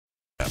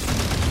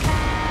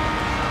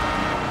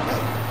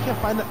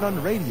can't find nothing on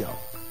the radio,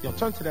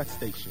 turn to that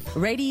station.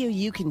 Radio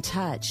you can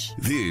touch.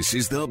 This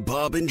is the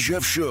Bob and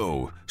Jeff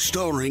Show,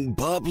 starring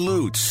Bob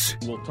Lutz.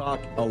 We'll talk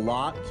a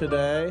lot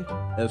today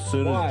as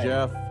soon as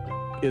Jeff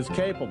is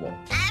capable.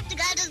 I have to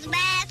go to the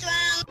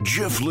bathroom.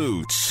 Jeff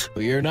Lutz.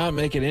 You're not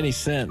making any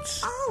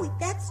sense. Oh,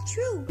 that's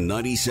true.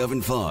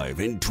 97.5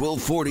 and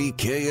 1240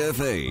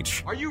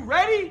 KFH. Are you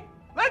ready?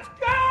 Let's go!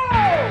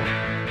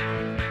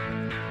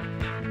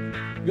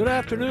 Good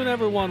afternoon,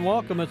 everyone.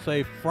 Welcome. It's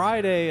a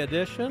Friday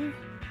edition,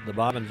 the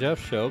Bob and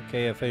Jeff Show,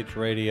 KFH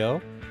Radio.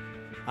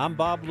 I'm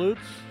Bob Lutz.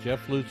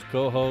 Jeff Lutz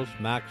co-host.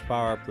 Max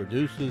Power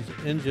produces,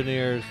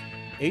 engineers.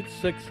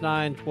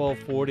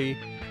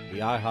 869-1240, the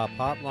IHOP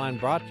hotline,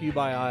 brought to you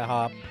by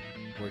IHOP,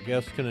 where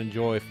guests can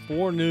enjoy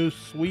 4 new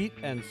sweet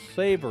and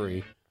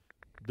savory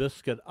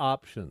biscuit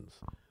options.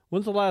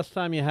 When's the last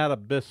time you had a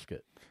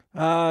biscuit?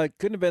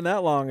 Couldn't have been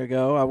that long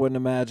ago, I wouldn't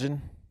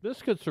imagine.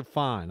 Biscuits are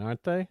fine,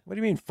 aren't they? What do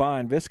you mean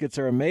fine? Biscuits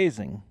are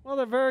amazing. Well,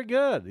 they're very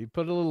good. You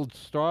put a little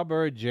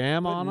strawberry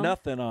jam on them.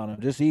 Nothing on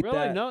them. Just eat really?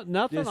 that. No,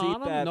 nothing just on eat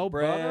them? that No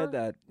bread,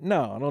 butter?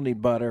 No, I don't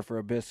need butter for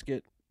a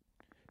biscuit.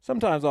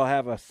 Sometimes I'll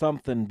have a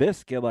something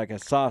biscuit, like a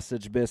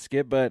sausage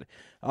biscuit, but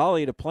I'll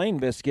eat a plain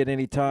biscuit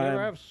anytime. You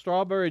ever have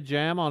strawberry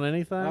jam on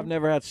anything? I've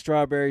never had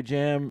strawberry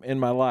jam in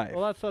my life.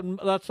 Well,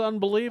 that's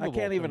unbelievable. I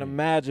can't even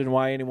imagine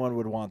why anyone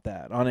would want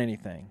that on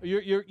anything.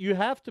 You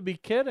have to be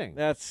kidding.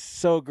 That's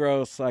so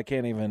gross. I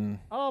can't even.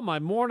 Oh, my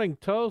morning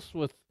toast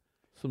with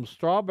some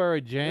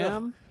strawberry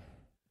jam. Ugh.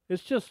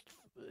 It's just.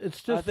 I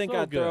think so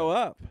I'd good. throw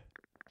up.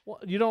 Well,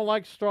 you don't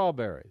like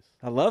strawberries.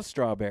 I love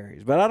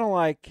strawberries, but I don't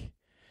like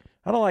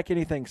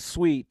anything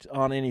sweet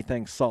on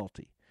anything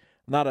salty.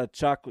 I'm not a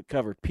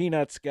chocolate-covered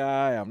peanuts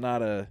guy. I'm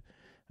not a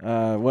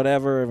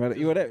whatever.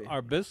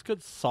 Are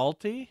biscuits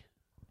salty?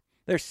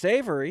 They're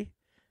savory.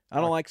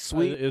 I don't like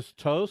sweet. Is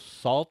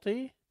toast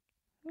salty?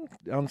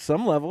 On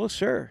some level,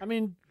 sure. I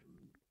mean,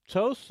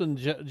 toast and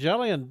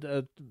jelly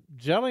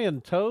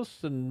and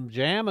toast and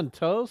jam and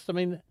toast. I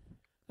mean,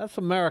 that's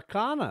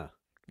Americana.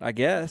 I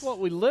guess. That's what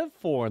we live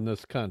for in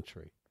this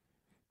country.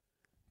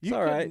 It's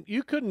all right.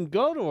 You couldn't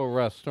go to a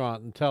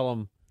restaurant and tell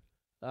them,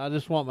 I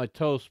just want my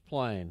toast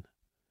plain.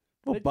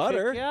 Well, They'd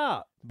butter. kick you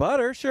out.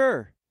 Butter,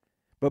 sure.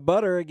 But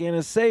butter, again,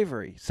 is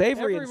savory.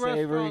 Savory and Every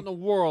savory. restaurant in the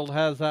world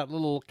has that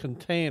little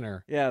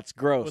container. Yeah, it's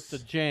gross. With the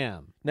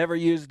jam. Never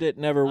used it,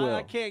 never will.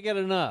 I can't get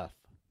enough.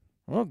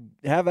 Well,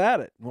 have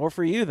at it. More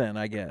for you then,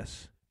 I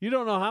guess. You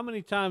don't know how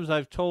many times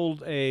I've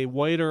told a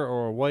waiter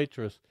or a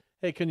waitress,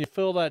 hey, can you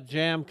fill that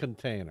jam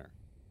container?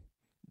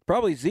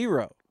 Probably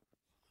 0.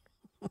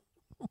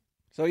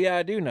 So, yeah,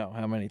 I do know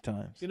how many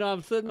times. You know,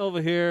 I'm sitting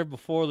over here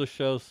before the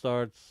show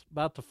starts,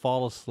 about to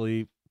fall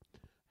asleep.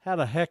 Had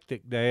a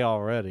hectic day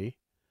already.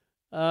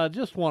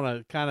 Just want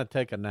to kind of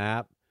take a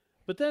nap.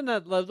 But then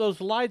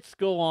those lights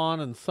go on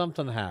and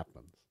something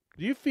happens.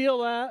 Do you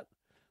feel that?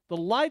 The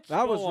lights go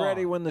on. I was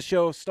ready when the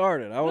show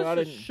started.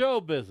 This is show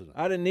business.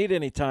 I didn't need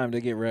any time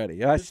to get ready.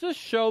 Is this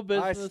show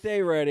business? I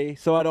stay ready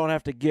so I don't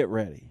have to get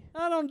ready.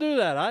 I don't do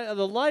that.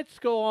 The lights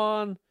go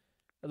on,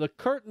 the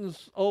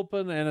curtains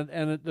open,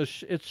 and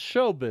it's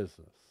show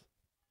business.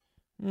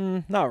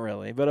 Not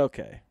really, but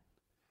okay.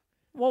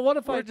 Well, what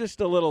if we're just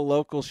a little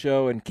local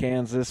show in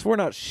Kansas? We're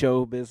not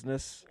show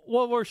business.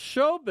 Well, we're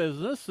show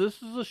business.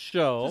 This is a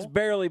show. It's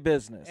barely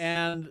business.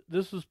 And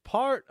this is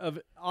part of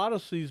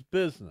Odyssey's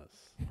business.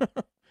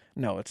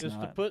 No, it's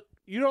not.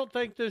 You don't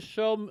think this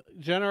show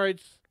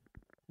generates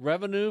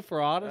revenue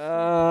for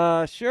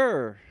Odyssey?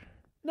 Sure.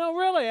 No,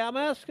 really, I'm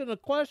asking a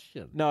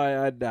question. No,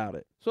 I doubt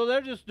it. So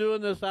they're just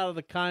doing this out of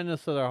the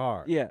kindness of their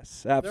heart?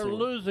 Yes, absolutely. They're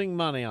losing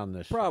money on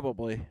this show.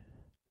 Probably.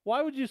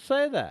 Why would you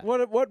say that?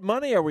 What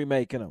money are we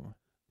making them?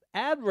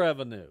 Ad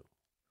revenue.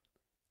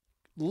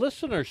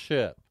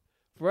 Listenership.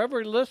 For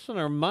every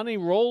listener, money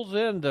rolls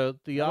into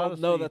the Odyssey.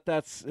 I don't know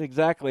that's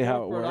exactly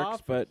how it works,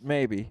 office. But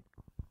maybe.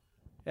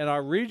 At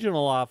our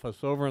regional office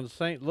over in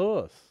St.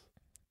 Louis. Is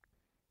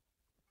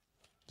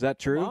that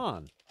true? Come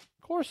on. Of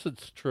course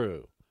it's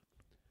true.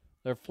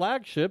 Their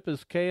flagship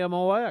is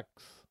KMOX.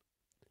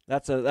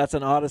 That's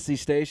an Odyssey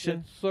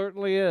station? It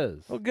certainly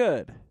is. Oh,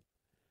 good.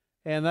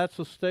 And that's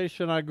a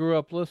station I grew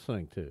up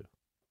listening to.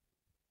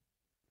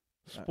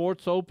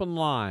 Sports Open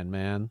Line,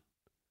 man.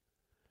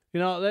 You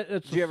know,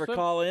 it's. Did you ever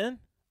call in?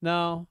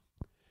 No.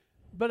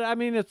 But, I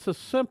mean, it's a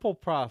simple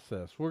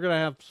process. We're going to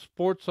have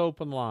Sports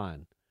Open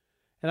Line.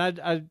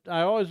 And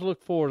I always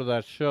look forward to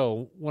that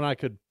show when I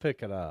could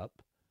pick it up.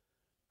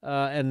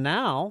 And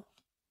now,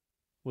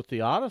 with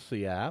the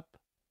Odyssey app,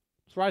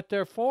 it's right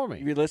there for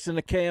me. You listen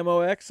to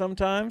KMOX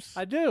sometimes?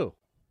 I do.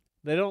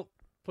 They don't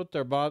put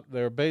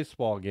their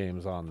baseball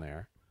games on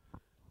there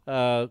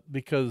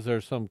because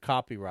there's some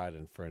copyright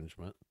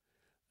infringement.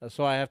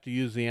 So I have to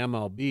use the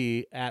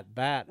MLB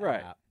at-bat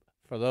app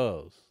for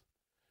those.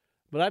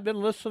 But I've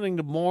been listening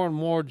to more and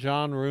more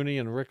John Rooney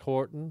and Rick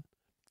Horton.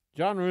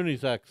 John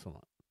Rooney's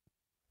excellent.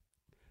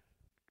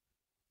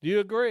 Do you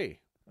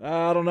agree?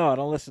 I don't know. I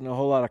don't listen to a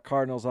whole lot of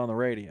Cardinals on the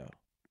radio.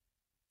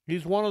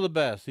 He's one of the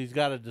best. He's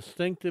got a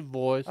distinctive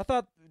voice. I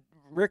thought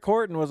Rick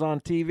Horton was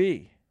on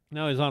TV.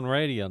 No, he's on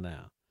radio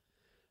now.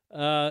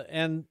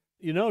 And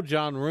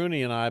John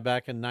Rooney and I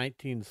back in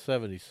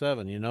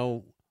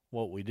 1977,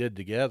 what we did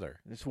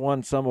together. Just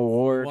won some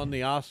award. Won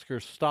the Oscar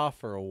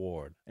Stauffer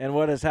Award. And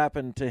what has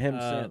happened to him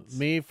since?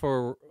 Me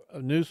for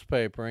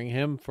newspapering,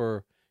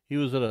 he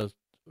was at a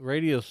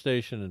radio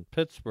station in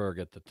Pittsburgh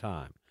at the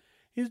time.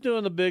 He's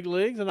doing the big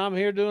leagues, and I'm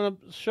here doing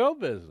a show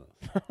business.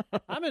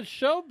 I'm in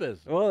show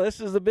business. Well, this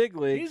is the big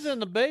leagues. He's in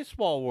the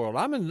baseball world.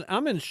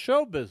 I'm in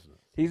show business.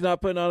 He's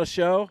not putting on a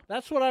show?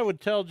 That's what I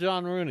would tell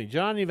John Rooney.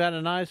 John, you've had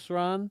a nice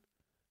run,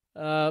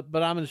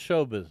 but I'm in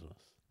show business.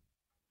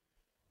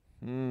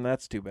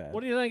 That's too bad.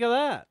 What do you think of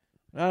that?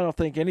 I don't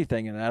think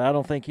anything in that. I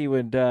don't think he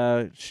would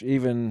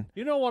even...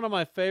 You know one of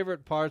my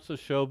favorite parts of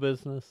show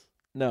business?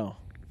 No.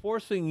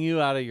 Forcing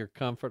you out of your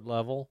comfort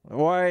level.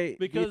 Why do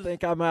Because you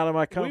think I'm out of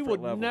my comfort level?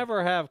 We would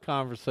never have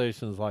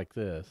conversations like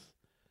this,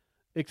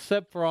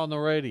 except for on the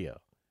radio,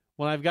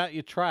 when I've got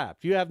you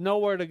trapped. You have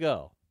nowhere to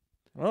go.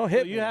 Well,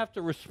 hit me. You have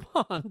to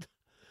respond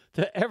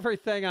to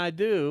everything I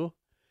do.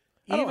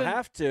 I don't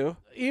have to.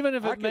 Even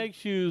if it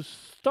makes you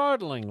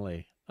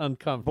startlingly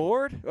uncomfortable.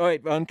 Bored? Oh,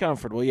 wait,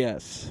 uncomfortable,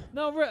 yes.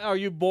 No, are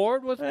you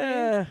bored with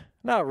me?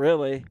 Not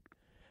really.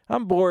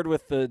 I'm bored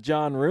with the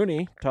John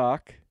Rooney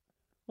talk.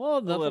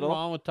 Well, nothing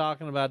wrong with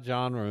talking about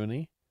John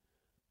Rooney.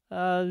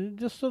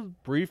 Just a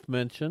brief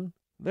mention.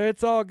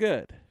 It's all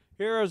good.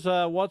 Here is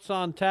what's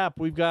on tap.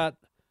 We've got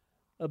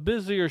a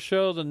busier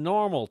show than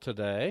normal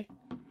today.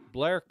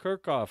 Blair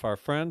Kerkhoff, our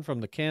friend from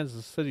the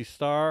Kansas City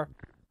Star,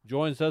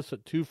 joins us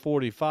at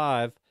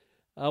 2:45.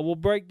 We'll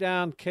break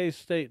down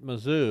K-State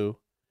Mizzou.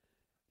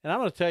 And I'm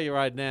going to tell you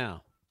right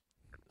now,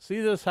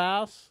 see this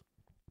house?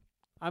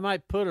 I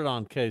might put it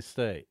on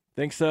K-State.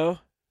 Think so?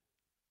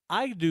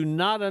 I do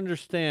not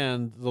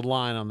understand the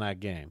line on that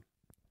game.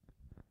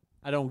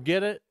 I don't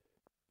get it.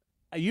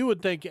 You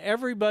would think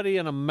everybody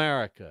in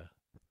America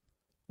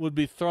would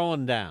be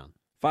throwing down.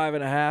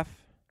 5.5?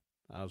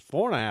 I was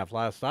 4.5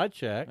 last I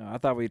checked. No, I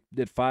thought we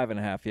did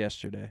 5.5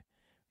 yesterday.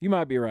 You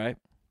might be right.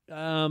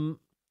 I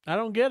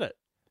don't get it.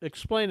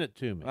 Explain it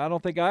to me. I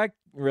don't think I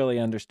really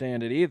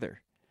understand it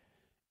either.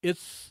 It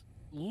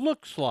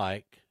looks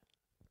like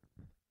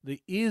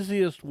the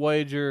easiest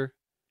wager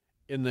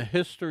in the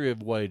history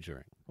of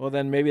wagering. Well,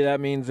 then maybe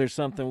that means there's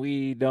something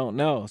we don't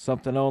know,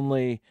 something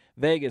only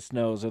Vegas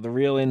knows or the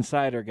real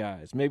insider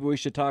guys. Maybe we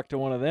should talk to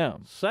one of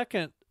them.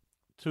 Second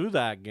to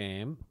that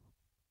game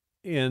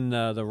in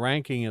the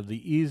ranking of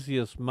the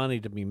easiest money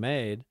to be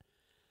made,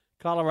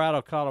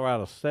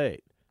 Colorado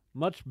State.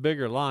 Much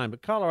bigger line,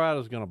 but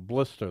Colorado's going to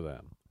blister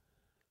them.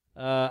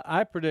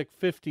 I predict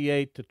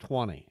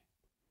 58-20.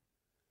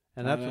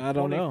 And that's a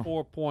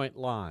 24-point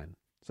line.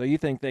 So you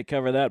think they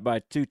cover that by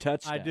 2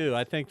 touchdowns? I do.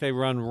 I think they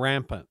run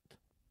rampant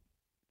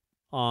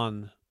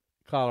on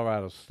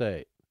Colorado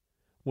State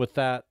with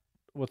that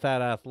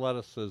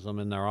athleticism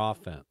in their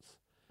offense.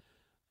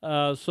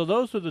 So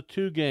those are the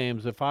two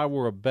games if I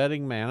were a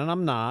betting man, and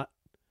I'm not.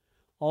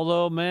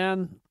 Although,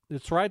 man,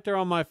 it's right there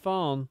on my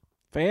phone.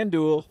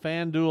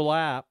 FanDuel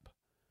app.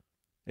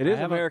 It is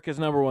America's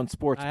 #1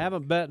 sports. I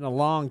haven't bet in a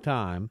long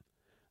time.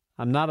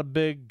 I'm not a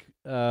big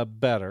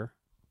better.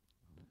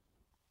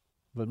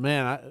 But,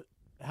 man,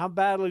 how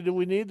badly do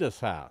we need this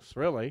house,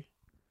 really?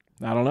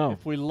 I don't know.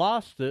 If we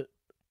lost it,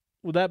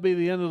 would that be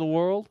the end of the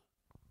world?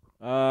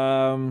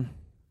 I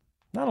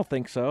don't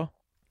think so.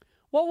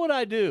 What would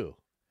I do?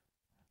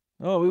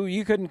 Oh,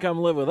 you couldn't come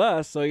live with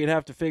us, so you'd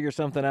have to figure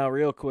something out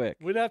real quick.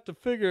 We'd have to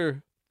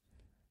figure.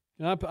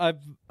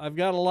 I've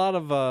got a lot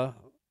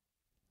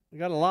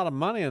of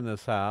money in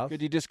this house.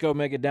 Could you just go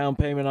make a down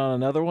payment on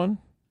another one?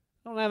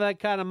 I don't have that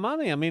kind of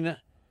money. I mean,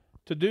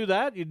 to do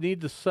that, you'd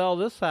need to sell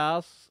this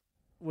house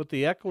with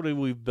the equity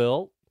we've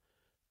built.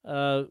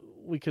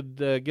 We could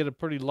get a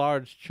pretty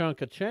large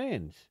chunk of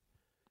change.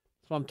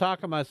 So I'm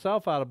talking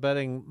myself out of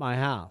betting my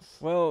house.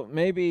 Well,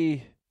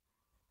 maybe.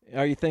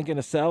 Are you thinking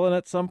of selling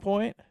at some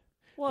point?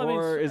 Well,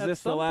 or is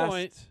this the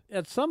last?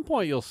 At some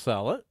point, you'll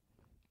sell it,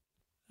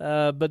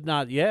 but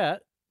not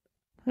yet.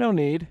 No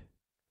need.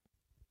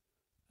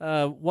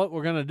 What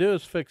we're going to do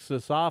is fix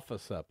this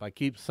office up. I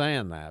keep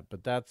saying that,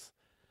 but that's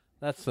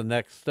the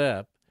next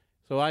step.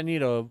 So I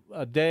need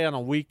a day on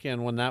a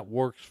weekend when that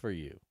works for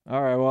you.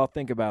 All right, well, I'll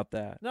think about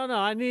that. No,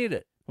 I need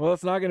it. Well,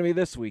 it's not going to be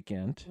this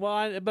weekend.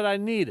 Well, but I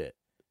need it.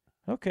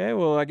 Okay,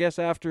 well, I guess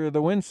after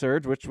the win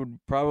surge, which would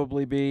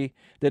probably be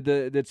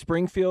did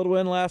Springfield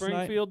win last night?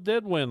 Springfield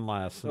did win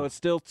last night. So it's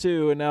still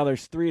 2, and now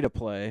there's 3 to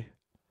play.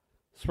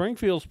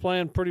 Springfield's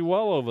playing pretty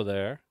well over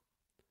there.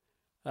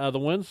 The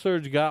win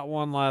surge got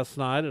one last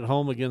night at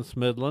home against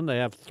Midland. They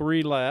have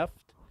 3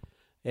 left,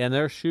 and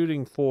they're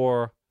shooting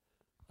for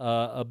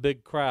a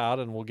big crowd,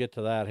 and we'll get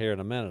to that here in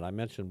a minute. I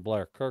mentioned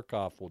Blair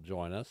Kerkhoff will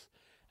join us.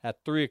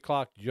 At 3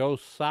 o'clock, Joe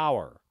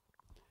Sauer.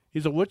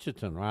 He's a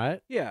Wichitan,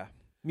 right? Yeah,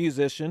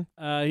 musician.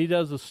 He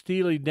does a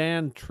Steely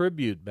Dan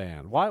tribute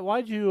band.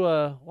 Why'd you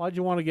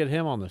want to get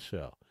him on the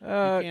show? You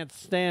can't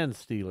stand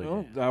Steely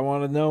Dan. I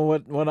want to know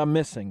what I'm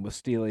missing with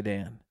Steely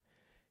Dan.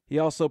 He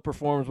also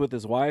performs with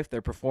his wife.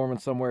 They're performing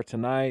somewhere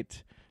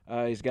tonight.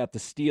 He's got the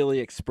Steely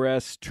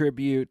Express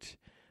tribute.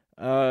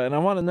 and I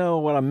want to know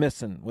what I'm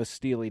missing with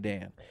Steely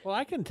Dan. Well,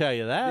 I can tell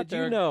you that. Did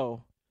you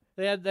know?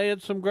 They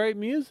had some great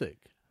music.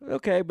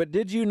 Okay, but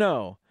did you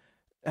know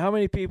how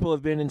many people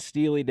have been in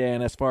Steely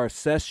Dan as far as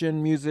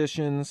session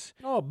musicians?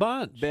 Oh, a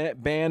bunch.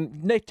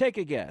 Band. Take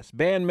a guess.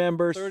 Band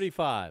members.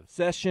 35.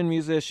 Session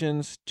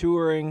musicians,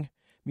 touring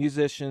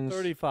musicians.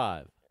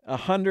 35.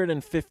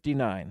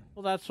 159.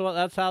 Well,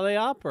 that's how they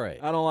operate.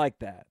 I don't like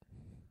that.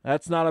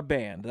 That's not a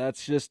band.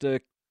 That's just a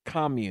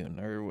commune,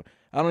 or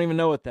I don't even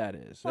know what that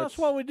is. Well, that's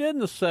what we did in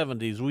the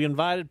 70s. We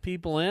invited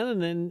people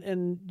in,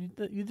 and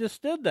you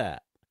just did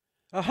that.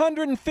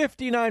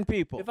 159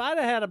 people. If I'd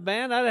have had a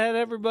band, I'd have had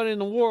everybody in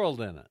the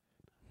world in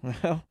it.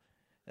 Well,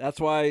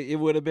 that's why it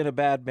would have been a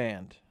bad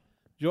band.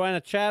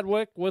 Joanna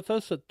Chadwick with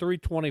us at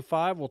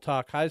 3:25. We'll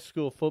talk high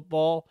school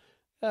football.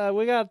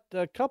 We got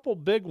a couple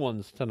big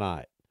ones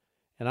tonight,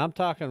 and I'm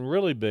talking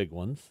really big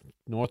ones.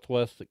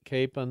 Northwest at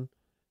Capon.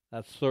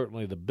 That's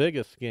certainly the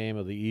biggest game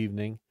of the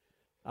evening.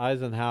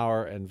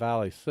 Eisenhower and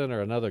Valley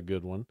Center, another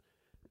good one.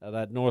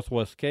 That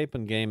Northwest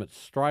Capon game at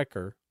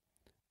Stryker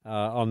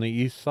on the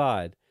east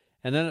side.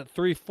 And then at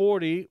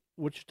 3:40,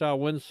 Wichita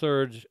Wind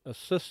Surge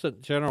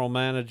Assistant General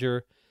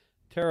Manager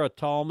Tara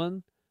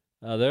Tallman.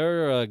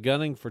 They're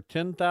gunning for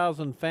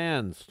 10,000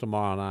 fans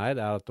tomorrow night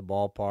out at the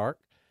ballpark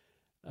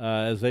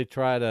as they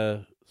try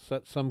to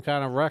set some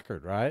kind of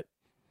record, right?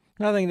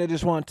 I think they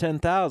just want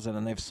 10,000,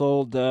 and they've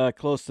sold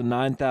close to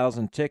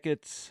 9,000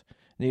 tickets.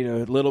 Need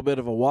a little bit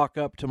of a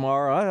walk-up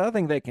tomorrow. I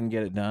think they can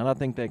get it done. I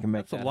think they can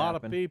make that happen. That's a lot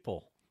of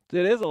people.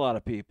 It is a lot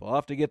of people. I'll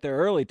have to get there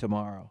early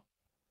tomorrow.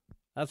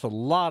 That's a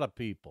lot of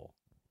people.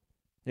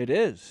 It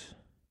is.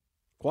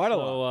 Quite a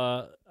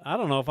lot. So, I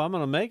don't know if I'm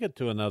going to make it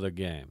to another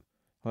game.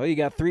 Well, you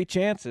got 3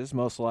 chances,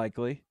 most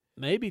likely.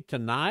 Maybe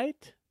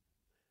tonight?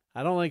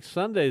 I don't think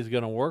Sunday's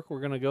going to work. We're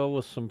going to go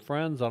with some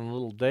friends on a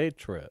little day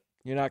trip.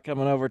 You're not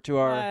coming over to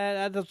our...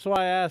 That's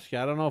why I asked you.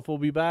 I don't know if we'll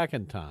be back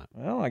in time.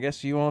 Well, I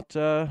guess you won't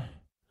come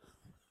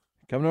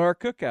to our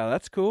cookout.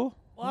 That's cool.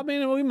 Well, I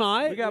mean, we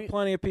might. We got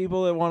plenty of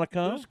people that want to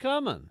come. Who's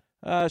coming?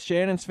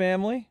 Shannon's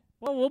family.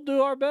 Well, we'll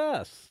do our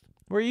best.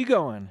 Where are you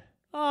going?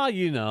 Oh,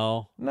 you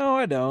know. No,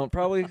 I don't.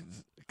 Probably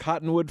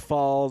Cottonwood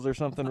Falls or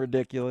something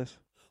ridiculous.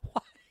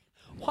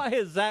 Why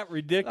is that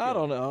ridiculous? I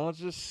don't know. It's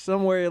just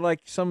somewhere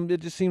it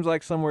just seems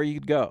like somewhere you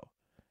could go.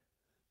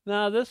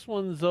 Now, this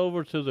one's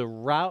over to the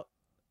Route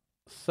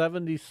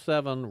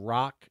 77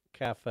 Rock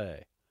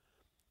Cafe.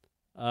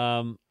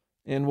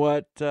 In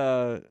what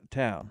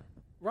town?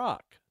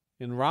 Rock.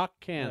 In Rock,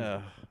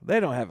 Kansas. They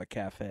don't have a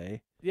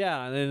cafe.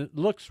 Yeah, and it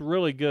looks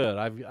really good.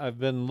 I've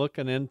been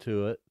looking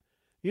into it.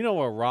 You know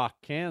where Rock,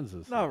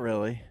 Kansas is? Not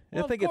really.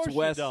 Well, I think of it's course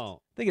west. you don't.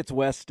 I think it's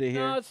west of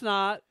here. No, it's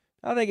not.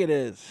 I think it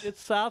is.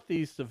 It's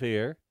southeast of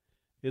here.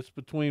 It's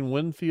between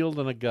Winfield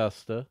and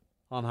Augusta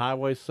on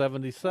Highway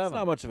 77. It's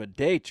not much of a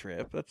day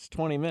trip. That's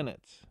 20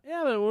 minutes.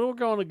 Yeah, but we're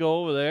going to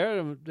go over there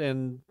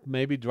and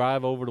maybe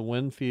drive over to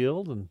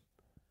Winfield. And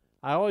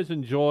I always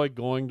enjoy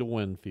going to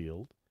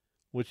Winfield,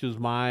 which is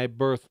my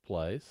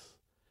birthplace.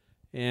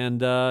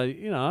 And,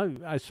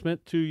 I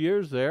spent 2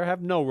 years there,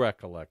 have no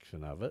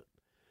recollection of it,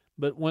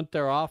 but went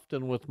there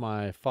often with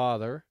my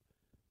father,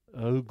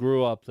 who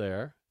grew up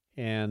there.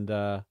 And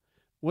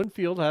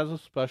Winfield has a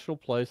special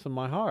place in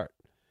my heart.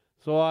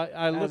 So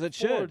I look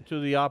forward to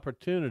the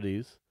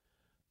opportunities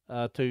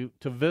to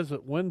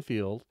visit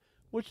Winfield,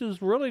 which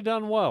has really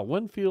done well.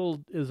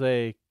 Winfield is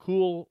a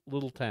cool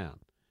little town.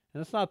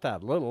 And it's not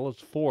that little.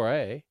 It's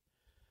 4A.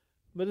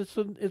 But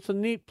it's a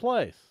neat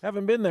place.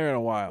 Haven't been there in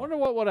a while. I wonder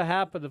what would have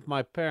happened if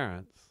my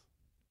parents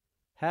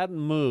hadn't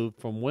moved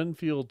from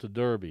Winfield to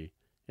Derby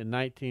in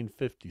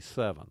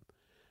 1957.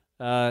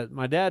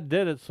 My dad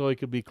did it so he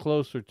could be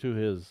closer to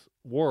his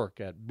work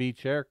at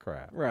Beach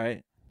Aircraft.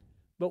 Right.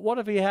 But what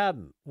if he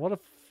hadn't? What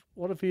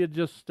if he had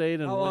just stayed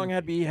in How long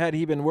had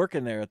he been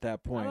working there at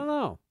that point? I don't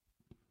know.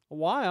 A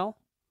while.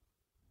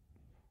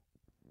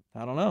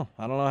 I don't know.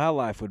 I don't know how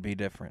life would be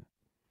different.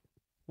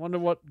 Wonder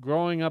what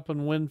growing up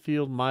in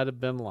Winfield might have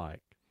been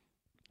like.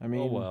 I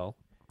mean, oh well.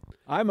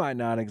 I might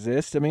not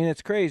exist. I mean,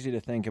 it's crazy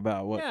to think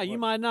about what. Yeah, you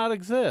might not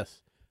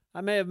exist.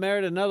 I may have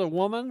married another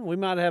woman. We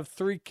might have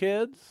 3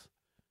 kids.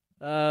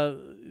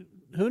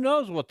 Who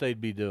knows what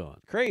they'd be doing?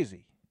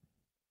 Crazy.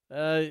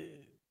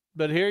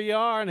 But here you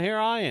are, and here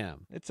I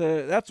am.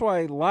 That's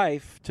why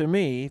life, to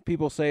me,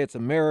 people say it's a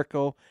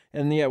miracle,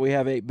 and yet we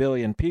have 8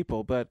 billion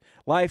people. But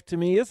life, to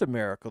me, is a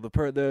miracle.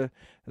 The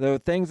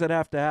things that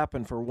have to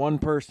happen for one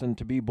person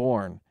to be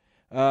born,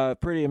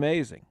 pretty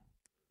amazing.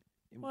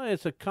 Well,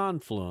 it's a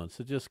confluence.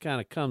 It just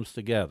kind of comes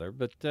together.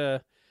 But,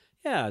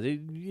 yeah,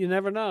 you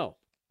never know.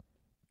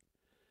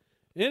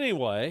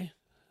 Anyway,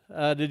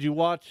 did you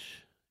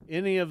watch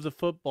any of the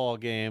football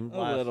game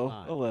last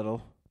night? A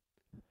little.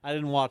 I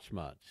didn't watch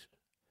much.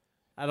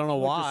 I don't know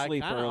why.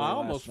 I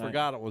almost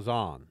forgot it was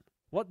on.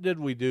 What did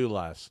we do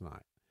last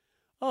night?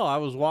 Oh, I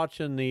was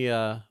watching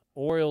the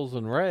Orioles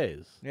and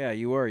Rays. Yeah,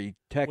 you were. You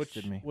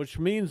texted me. Which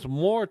means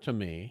more to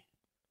me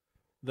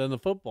than the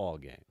football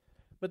game.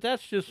 But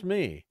that's just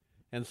me.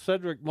 And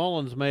Cedric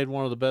Mullins made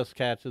one of the best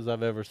catches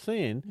I've ever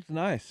seen. It's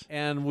nice.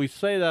 And we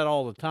say that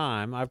all the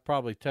time. I've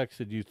probably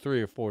texted you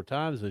 3 or 4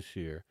 times this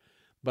year.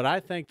 But I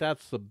think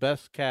that's the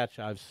best catch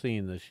I've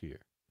seen this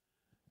year.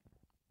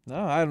 No,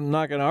 I'm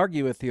not going to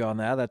argue with you on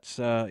that. That's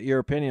your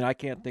opinion. I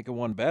can't think of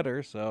one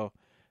better. So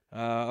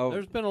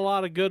there's been a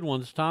lot of good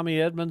ones.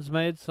 Tommy Edmonds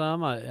made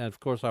some. And of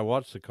course, I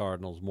watch the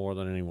Cardinals more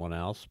than anyone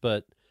else.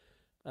 But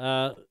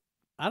I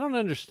don't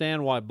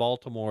understand why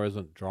Baltimore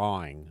isn't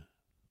drawing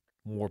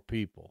more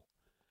people.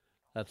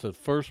 That's a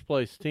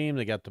first-place team.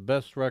 They got the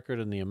best record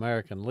in the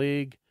American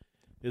League.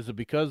 Is it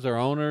because their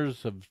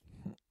owners have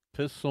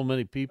pissed so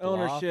many people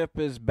off? Ownership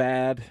is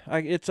bad.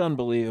 It's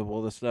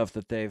unbelievable, the stuff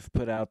that they've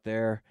put out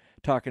there,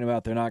 talking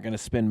about they're not going to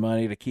spend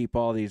money to keep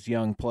all these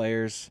young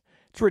players.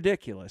 It's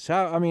ridiculous.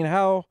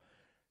 How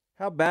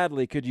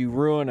badly could you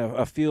ruin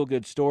a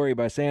feel-good story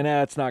by saying,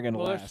 it's not going to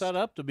last? Well, they're set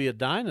up to be a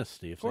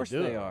dynasty if they do. Of course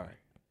they are.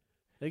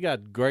 They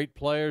got great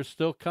players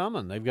still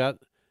coming. They've got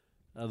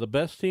the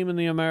best team in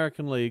the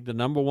American League, the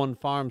number 1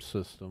 farm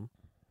system,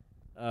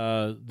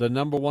 the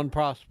number 1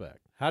 prospect.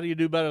 How do you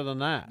do better than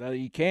that?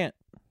 You can't.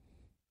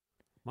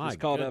 He's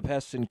called up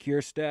Heston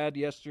Kierstad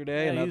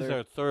yesterday. Yeah, he's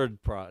our third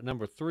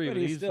number 3, but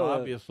he's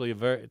obviously a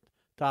very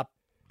top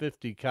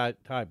 50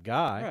 type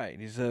guy. Right,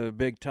 he's a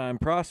big-time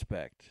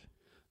prospect.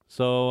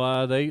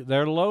 So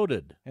they're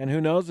loaded. And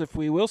who knows if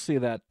we will see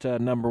that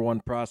number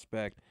 1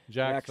 prospect,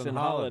 Jackson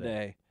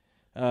Holiday,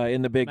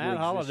 in the big leagues. Matt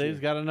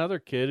Holliday's got another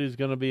kid who's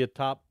going to be a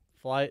top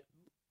flight.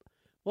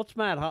 What's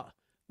Matt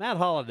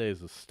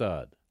Holliday's a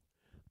stud.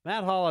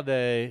 Matt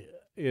Holliday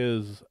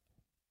is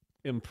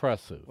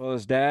impressive. Well,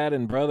 his dad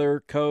and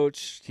brother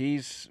coach,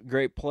 he's a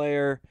great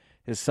player.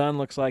 His son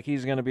looks like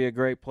he's going to be a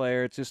great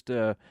player. It's just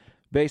a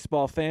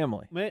baseball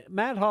family.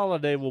 Matt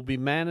Holliday will be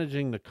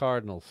managing the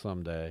Cardinals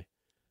someday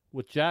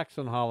with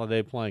Jackson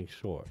Holiday playing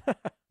short.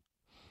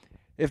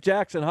 If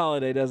Jackson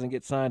Holiday doesn't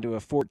get signed to a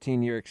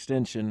 14-year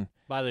extension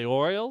by the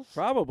Orioles,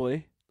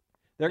 probably.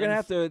 They're going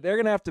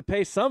to have to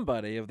pay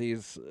somebody of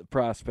these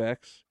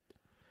prospects.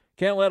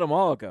 Can't let them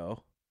all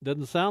go.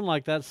 Doesn't sound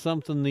like that's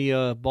something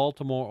the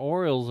Baltimore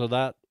Orioles are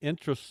that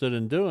interested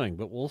in doing,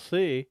 but we'll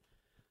see.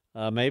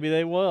 Maybe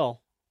they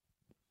will.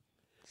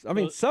 I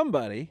mean,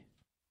 somebody.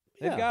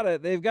 Yeah.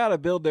 They've got to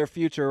build their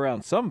future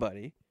around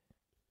somebody.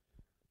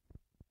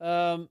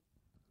 What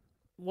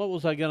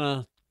was I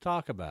going to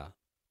talk about?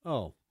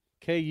 Oh,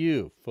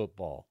 KU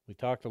football. We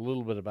talked a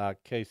little bit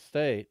about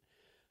K-State.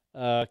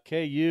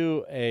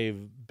 KU, a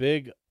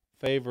big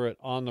favorite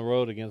on the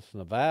road against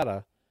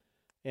Nevada.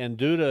 And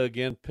Duda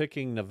again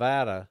picking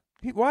Nevada.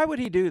 Why would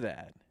he do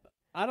that?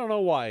 I don't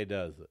know why he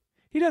does it.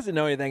 He doesn't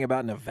know anything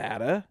about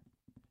Nevada.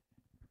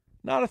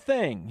 Not a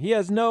thing. He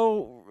has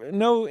no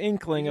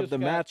inkling of the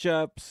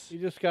matchups. He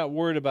just got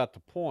worried about the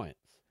points.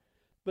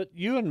 But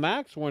you and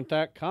Max weren't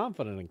that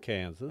confident in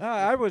Kansas.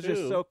 I was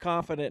just so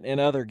confident in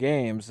other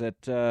games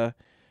that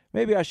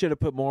maybe I should have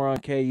put more on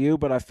KU,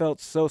 but I felt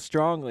so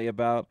strongly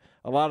about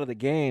a lot of the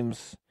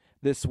games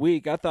this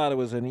week. I thought it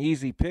was an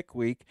easy pick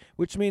week,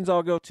 which means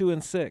I'll go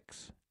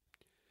 2-6.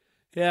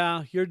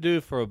 Yeah, you're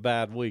due for a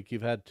bad week.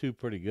 You've had 2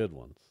 pretty good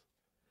ones.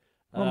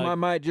 Well, I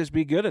might just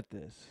be good at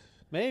this.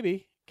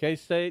 Maybe.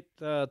 K-State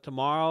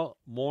tomorrow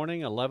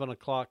morning, 11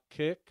 o'clock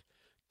kick.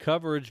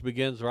 Coverage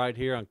begins right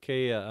here on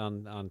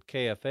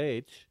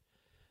KFH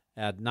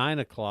at 9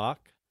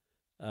 o'clock.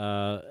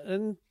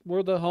 And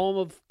we're the home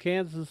of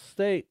Kansas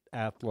State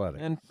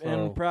athletics.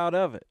 And proud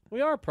of it.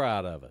 We are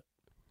proud of it.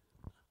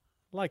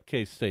 Like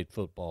K-State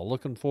football.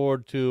 Looking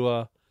forward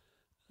to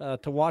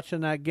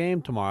watching that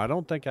game tomorrow. I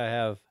don't think I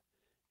have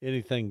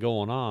anything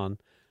going on.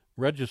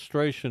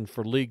 Registration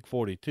for League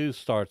 42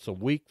 starts a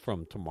week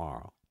from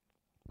tomorrow.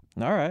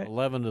 All right.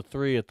 11 to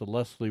 3 at the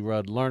Leslie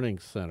Rudd Learning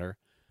Center.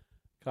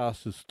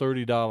 Cost is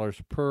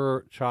 $30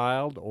 per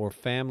child or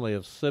family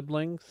of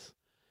siblings.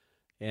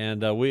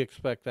 And we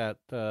expect that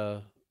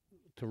to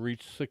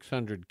reach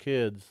 600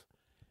 kids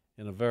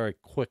in a very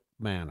quick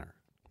manner.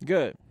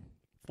 Good.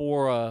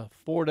 4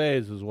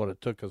 days is what it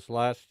took us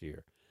last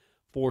year.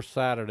 4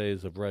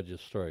 Saturdays of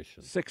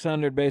registration.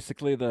 600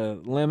 basically the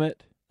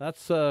limit?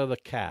 That's the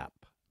cap.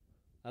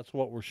 That's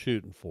what we're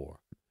shooting for.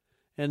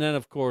 And then,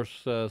 of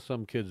course,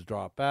 some kids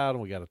drop out,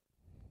 and we got to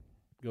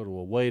go to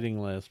a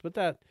waiting list. But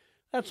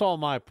that's all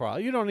my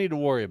problem. You don't need to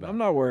worry about it. I'm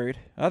not worried.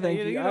 I think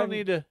you don't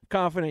need to.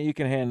 Confident you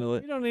can handle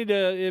it. You don't need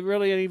to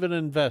really even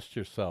invest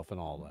yourself in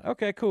all that.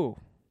 Okay, cool.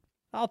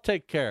 I'll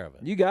take care of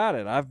it. You got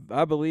it.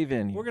 I believe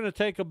in you. We're going to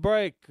take a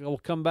break. We'll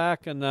come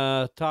back and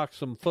talk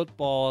some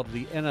football of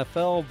the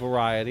NFL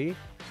variety.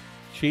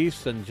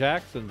 Chiefs and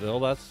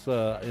Jacksonville. That's,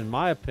 in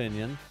my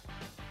opinion,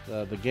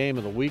 the game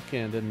of the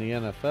weekend in the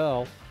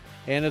NFL.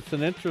 And it's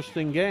an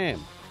interesting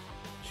game.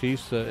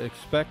 Chiefs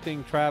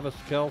expecting Travis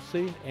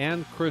Kelce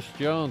and Chris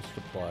Jones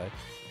to play.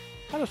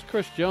 How does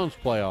Chris Jones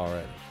play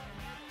already?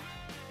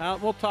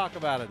 We'll talk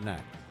about it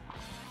next.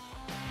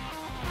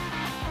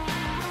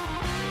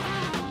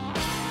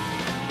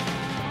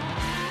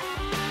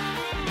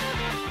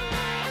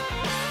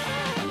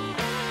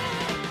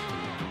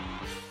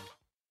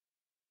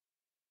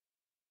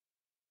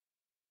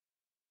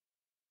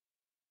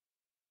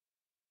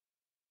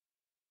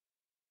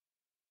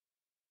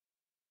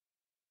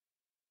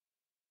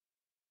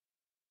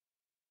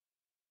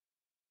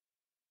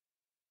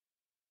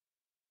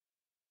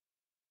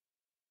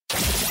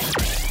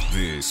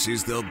 This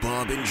is the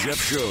Bob and Jeff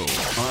Show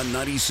on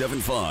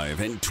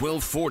 97.5 and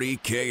 1240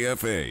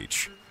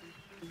 KFH.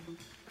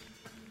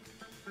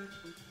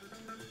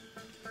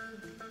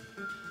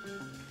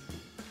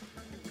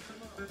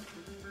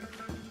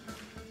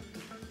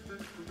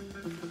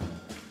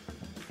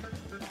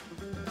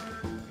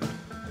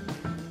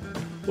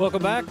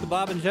 Welcome back to the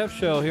Bob and Jeff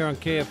Show here on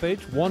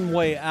KFH. One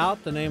Way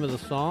Out, the name of the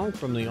song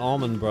from the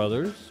Allman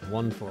Brothers.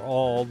 One for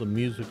All, the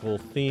musical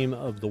theme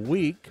of the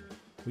week.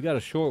 We got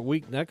a short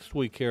week next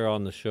week here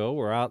on the show.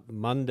 We're out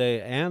Monday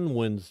and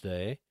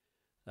Wednesday,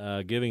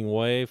 giving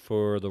way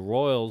for the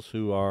Royals,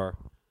 who are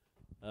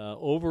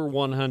over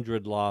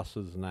 100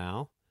 losses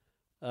now.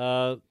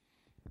 But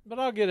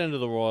I'll get into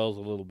the Royals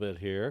a little bit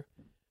here.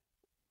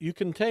 You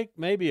can take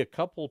maybe a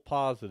couple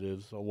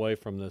positives away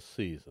from this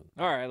season.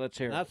 All right, let's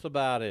hear it. That's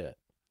about it.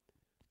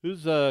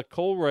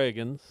 Cole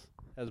Reagans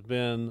has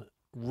been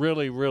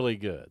really, really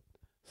good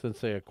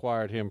since they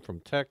acquired him from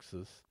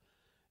Texas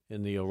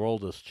in the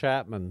Aroldis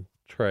Chapman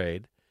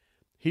trade.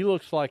 He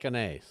looks like an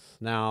ace.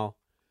 Now,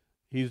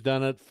 he's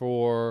done it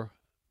for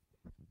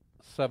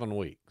 7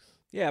 weeks.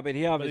 Yeah, but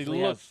he obviously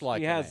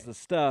has the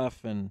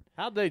stuff. And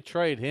how'd they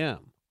trade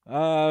him?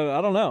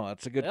 I don't know.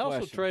 That's a good question. They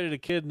also traded a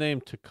kid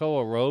named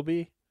Tekoa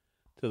Roby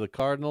to the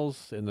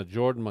Cardinals in the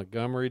Jordan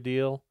Montgomery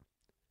deal.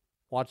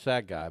 Watch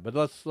that guy. But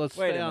let's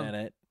wait a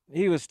minute.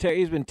 He's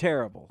been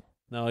terrible.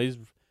 No,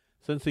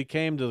 since he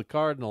came to the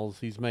Cardinals,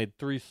 he's made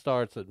 3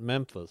 starts at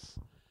Memphis.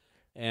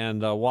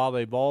 And while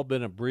they've all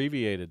been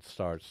abbreviated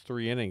starts,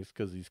 3 innings,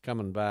 because he's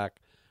coming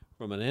back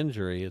from an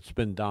injury, it's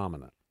been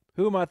dominant.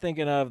 Who am I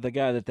thinking of, the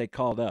guy that they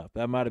called up?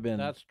 That might have been...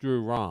 That's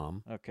Drew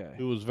Rom, okay,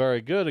 who was very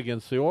good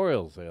against the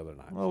Orioles the other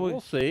night. Well, so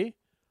we'll see.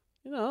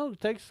 It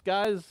takes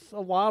guys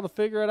a while to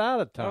figure it out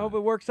at times. I hope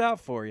it works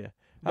out for you.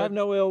 I have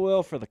no ill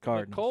will for the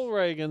Cardinals. Cole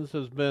Reagans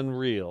has been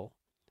real,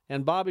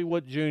 and Bobby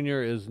Witt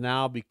Jr. is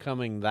now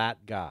becoming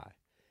that guy.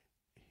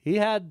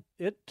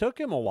 It took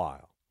him a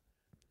while.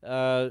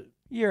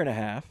 Year and a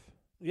half.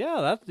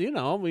 Yeah,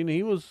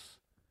 he was.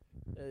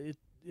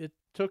 It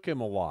took him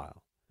a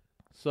while.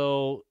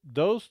 So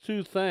those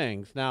 2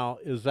 things. Now,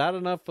 is that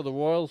enough for the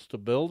Royals to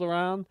build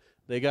around?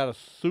 They got a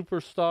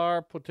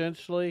superstar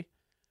potentially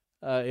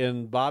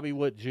in Bobby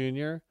Witt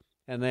Jr.,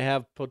 and they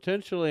have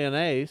potentially an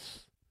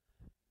ace.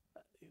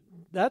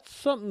 That's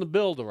something to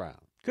build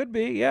around. Could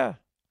be, yeah.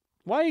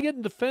 Why are you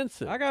getting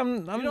defensive? You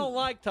don't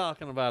like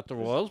talking about the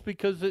Royals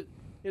because it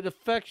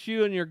affects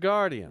you and your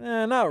guardian.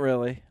 Not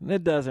really.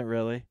 It doesn't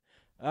really.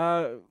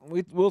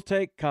 We'll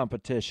take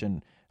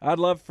competition. I'd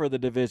love for the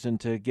division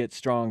to get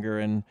stronger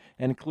and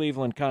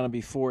Cleveland kind of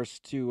be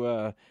forced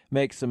to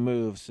make some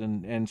moves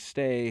and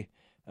stay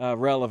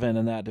relevant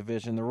in that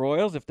division. The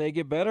Royals, if they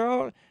get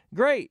better,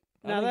 great.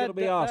 I think it'll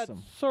be awesome.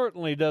 That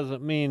certainly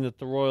doesn't mean that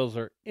the Royals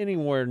are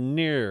anywhere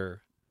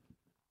near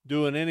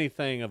doing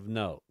anything of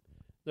note.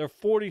 They're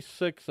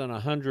 46 and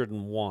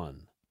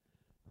 101.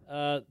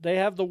 They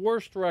have the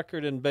worst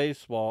record in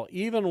baseball,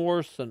 even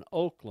worse than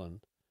Oakland.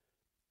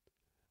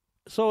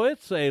 So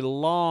it's a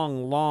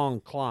long,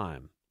 long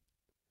climb.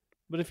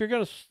 But if you're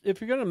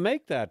gonna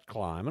make that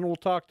climb, and we'll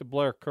talk to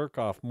Blair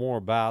Kerkhoff more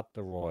about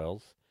the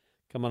Royals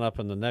coming up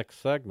in the next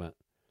segment.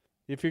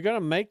 If you're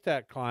gonna make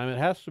that climb, it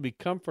has to be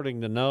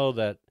comforting to know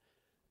that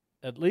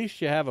at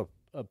least you have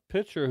a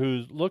pitcher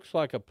who looks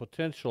like a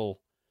potential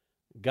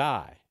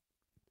guy.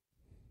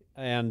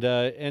 And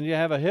you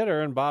have a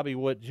hitter in Bobby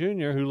Witt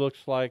Jr. who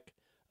looks like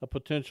a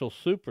potential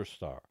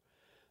superstar.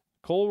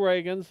 Cole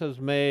Reagans has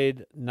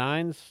made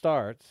 9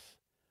 starts,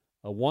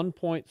 a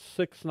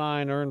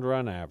 1.69 earned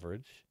run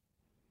average,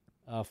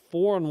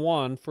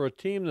 4-1 for a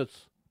team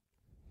that's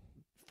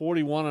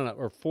 44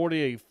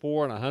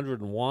 and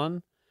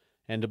 101,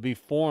 and to be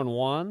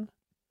 4-1,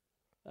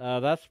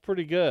 that's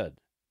pretty good.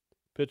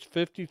 Pitched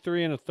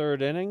 53 and a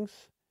third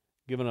innings,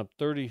 given up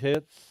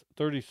 36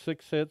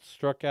 hits,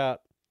 struck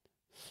out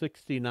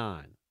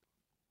 69.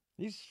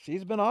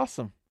 He's been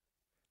awesome.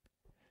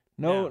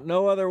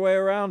 No other way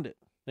around it.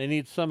 They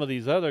need some of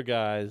these other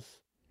guys.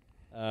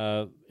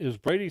 Is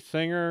Brady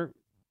Singer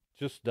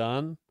just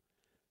done?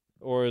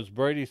 Or is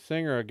Brady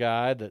Singer a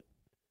guy that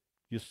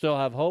you still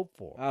have hope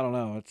for? I don't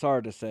know. It's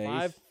hard to say.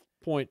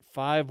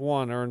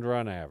 5.51 earned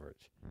run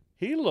average.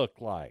 He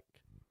looked like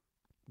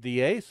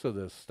the ace of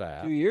this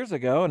staff 2 years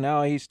ago, and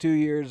now he's 2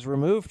 years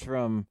removed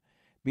from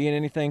being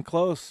anything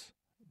close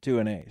to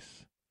an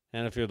ace.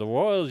 And if you're the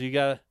Royals, you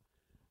gotta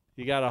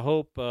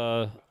hope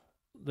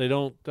they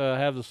don't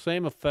have the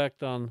same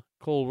effect on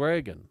Cole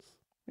Reagans.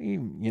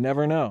 You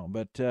never know,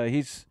 but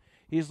he's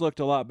looked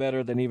a lot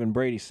better than even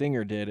Brady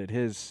Singer did at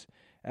his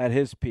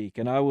peak.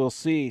 And I will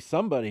see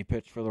somebody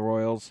pitch for the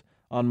Royals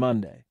on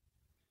Monday.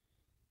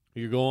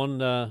 You're going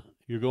to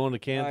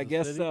Kansas I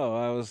guess City?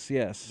 so.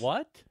 Yes.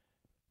 What?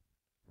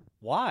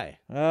 Why?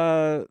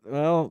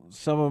 Well,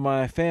 some of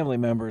my family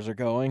members are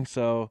going,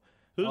 so.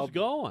 Who's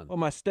going? Well,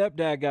 my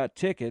stepdad got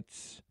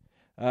tickets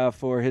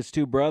for his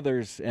 2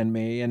 brothers and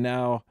me, and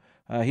now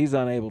he's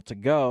unable to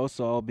go,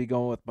 so I'll be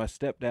going with my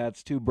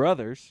stepdad's 2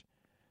 brothers,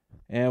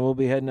 and we'll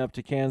be heading up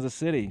to Kansas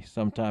City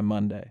sometime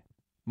Monday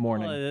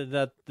morning. Well,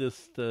 that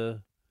just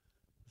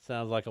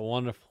Sounds like a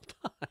wonderful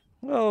time.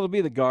 Well, it'll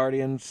be the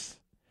Guardians.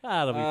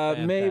 That'll be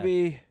fantastic.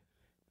 Maybe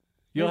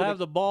You'll have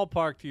the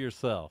ballpark to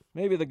yourself.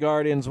 Maybe the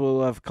Guardians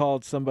will have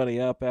called somebody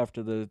up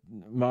after the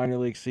minor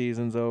league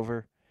season's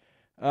over.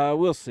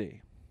 We'll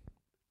see.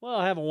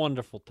 Well, have a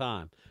wonderful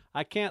time.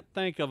 I can't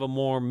think of a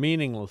more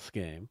meaningless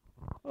game.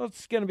 Well,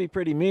 it's going to be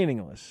pretty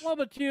meaningless. Well,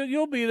 but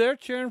you'll be there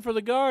cheering for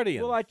the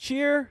Guardians. Will I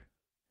cheer?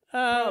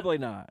 Probably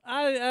not.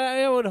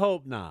 I would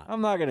hope not.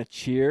 I'm not going to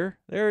cheer.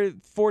 They're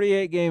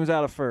 48 games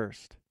out of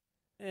first.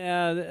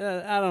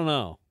 Yeah, I don't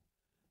know.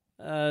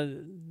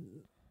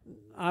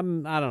 I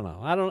don't know.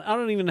 I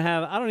don't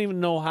even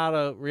know how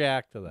to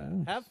react to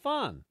that. Have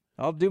fun.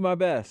 I'll do my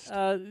best.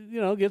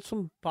 Get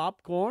some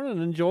popcorn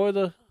and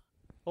enjoy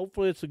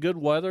hopefully it's a good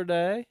weather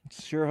day.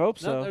 Sure hope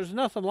so. There's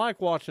nothing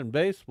like watching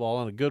baseball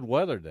on a good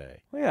weather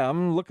day. Well, yeah,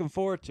 I'm looking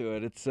forward to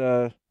it. It's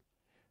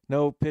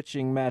no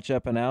pitching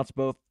matchup announced.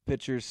 Both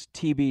pitchers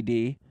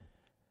TBD.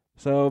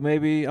 So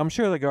maybe I'm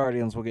sure the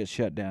Guardians will get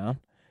shut down,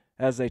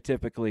 as they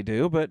typically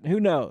do, but who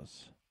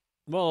knows?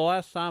 Well, the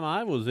last time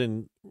I was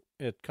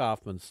at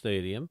Kauffman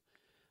Stadium,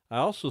 I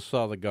also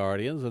saw the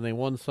Guardians, and they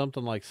won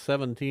something like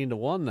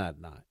 17-1 that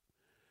night.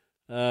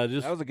 That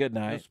was a good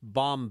night. Just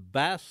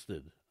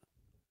bombasted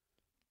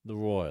the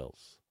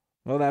Royals.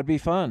 Well, that'd be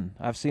fun.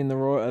 I've seen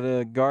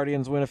the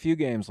Guardians win a few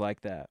games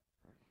like that.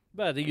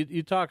 But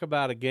you talk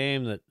about a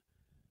game that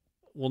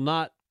will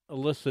not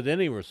elicit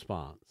any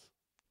response.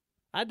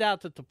 I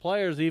doubt that the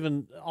players,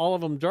 even all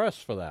of them, dress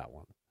for that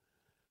one.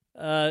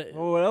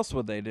 Well, what else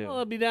would they do? Well,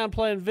 they'll be down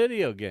playing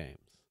video games.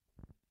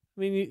 I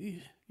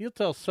mean, you'll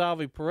tell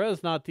Salvi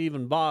Perez not to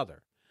even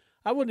bother.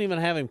 I wouldn't even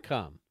have him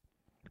come.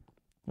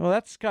 Well,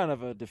 that's kind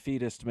of a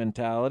defeatist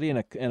mentality and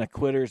a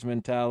quitter's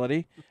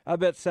mentality. I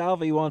bet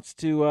Salvi wants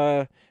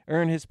to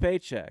earn his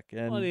paycheck.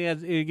 And well,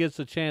 he gets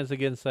a chance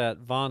against that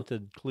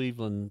vaunted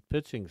Cleveland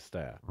pitching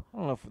staff. I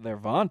don't know if they're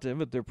vaunted,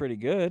 but they're pretty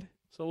good.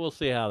 So we'll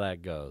see how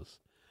that goes.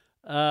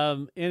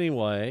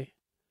 Anyway,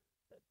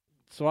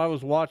 so I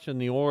was watching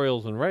the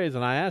Orioles and Rays,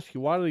 and I asked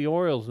you, why do the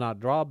Orioles not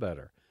draw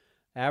better?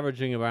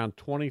 Averaging around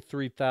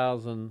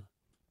 23,000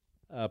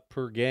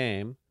 per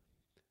game.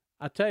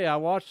 I tell you, I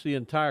watched the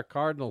entire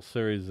Cardinals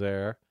series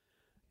there,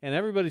 and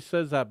everybody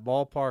says that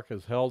ballpark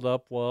has held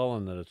up well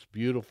and that it's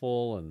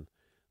beautiful. And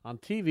on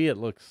TV,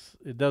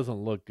 it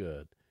doesn't look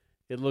good.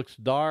 It looks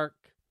dark.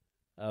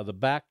 The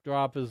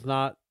backdrop is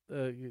not,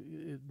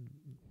 the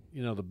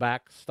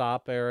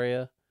backstop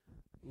area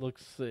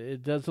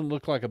it doesn't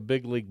look like a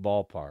big league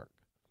ballpark.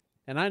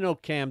 And I know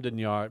Camden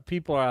Yard,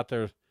 people are out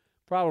there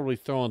probably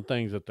throwing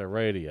things at their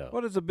radio.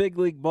 What does a big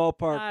league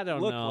ballpark I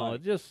don't look know.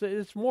 like?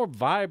 It's more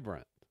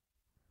vibrant.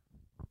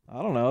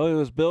 I don't know. It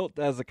was built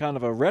as a kind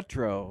of a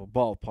retro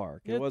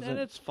ballpark. It wasn't. And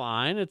it's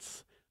fine.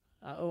 It's.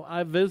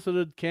 I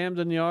visited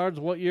Camden Yards.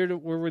 What year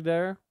were we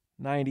there?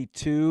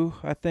 92,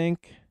 I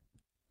think.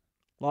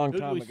 Long Who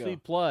time did ago. we see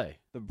play?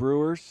 The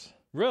Brewers.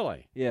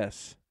 Really?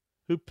 Yes.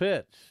 Who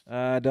pitched?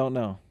 I don't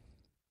know.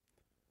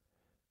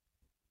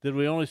 Did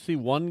we only see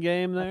one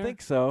game there? I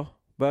think so,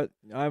 but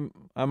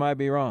I might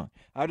be wrong.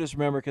 I just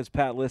remember because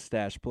Pat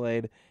Listash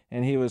played,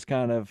 and he was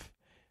kind of,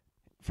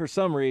 for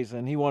some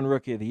reason, he won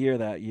Rookie of the Year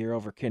that year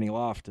over Kenny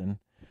Lofton,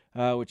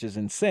 which is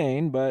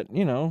insane, but,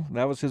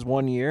 that was his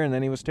 1 year, and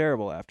then he was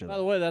terrible after that. By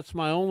the way, that's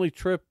my only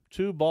trip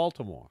to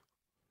Baltimore.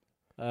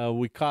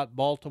 We caught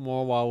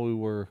Baltimore while we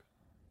were,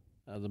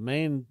 the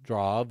main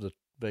draw of the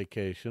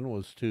vacation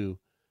was to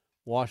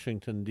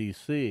Washington,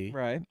 D.C.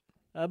 Right.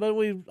 But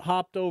we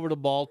hopped over to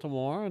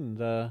Baltimore and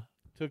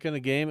took in a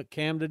game at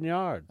Camden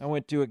Yards. I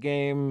went to a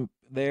game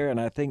there,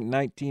 and I think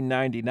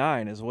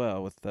 1999 as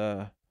well with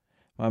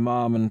my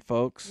mom and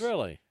folks.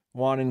 Really?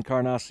 Juan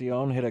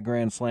Encarnacion hit a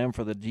grand slam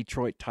for the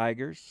Detroit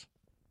Tigers.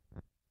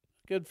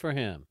 Good for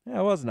him. Yeah,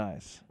 it was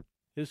nice.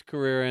 His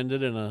career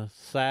ended in a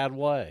sad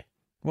way.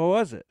 What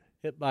was it?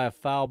 Hit by a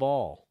foul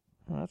ball.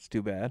 Oh, that's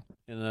too bad.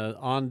 In an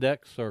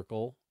on-deck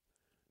circle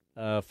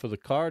for the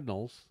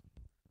Cardinals,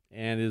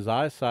 and his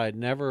eyesight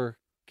never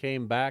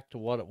came back to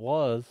what it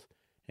was,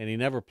 and he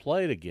never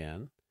played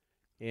again.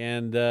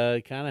 And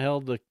kind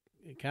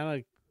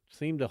of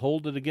seemed to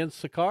hold it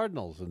against the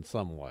Cardinals in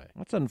some way.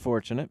 That's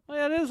unfortunate.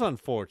 Well, it is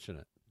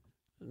unfortunate.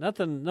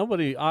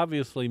 Nobody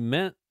obviously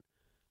meant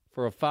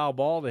for a foul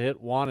ball to hit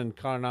Juan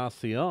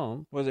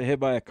Encarnacion. Was it hit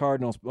by a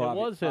Cardinals? It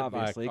was hit by a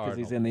obviously, because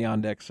he's Cardinal. in the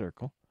on-deck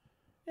circle.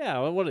 Yeah,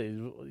 what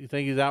you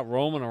think he's out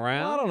roaming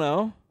around? Well, I don't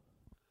know.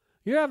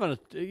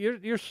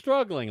 You're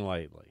struggling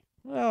lately.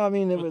 Well, I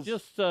mean, it was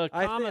just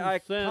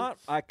common sense.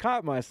 I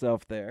caught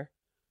myself there.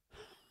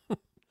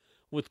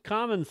 With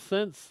common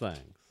sense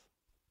things,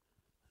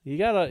 you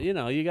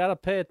gotta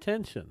pay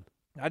attention.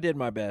 I did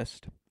my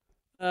best.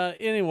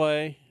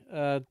 Anyway,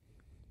 the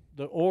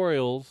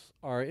Orioles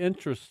are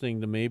interesting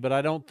to me, but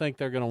I don't think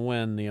they're going to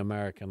win the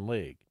American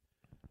League.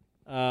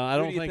 I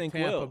don't think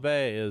Tampa will?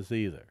 Bay is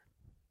either.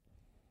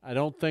 I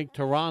don't think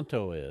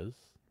Toronto is.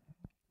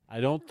 I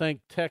don't think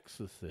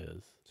Texas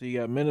is. So you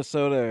got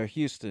Minnesota or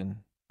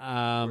Houston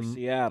or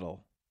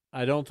Seattle.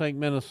 I don't think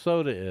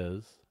Minnesota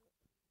is.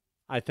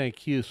 I think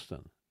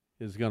Houston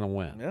is going to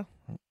win. Yeah.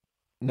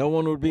 No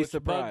one would be which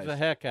surprised. bugs the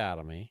heck out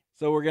of me.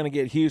 So we're going to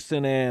get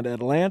Houston and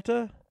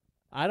Atlanta?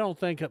 I don't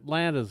think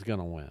Atlanta's going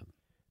to win.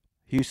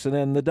 Houston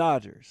and the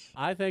Dodgers?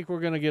 I think we're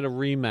going to get a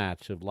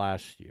rematch of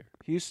last year.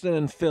 Houston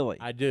and Philly?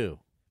 I do.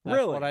 That's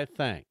Really? what I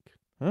think.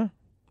 Huh?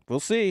 We'll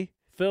see.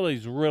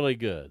 Philly's really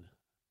good.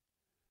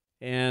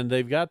 And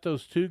they've got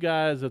those two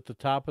guys at the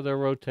top of their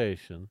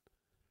rotation,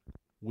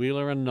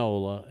 Wheeler and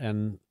Nola,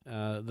 and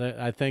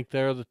I think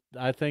they're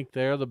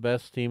the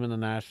best team in the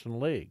National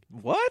League.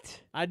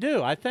 What? I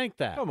do. I think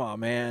that. Come on,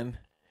 man.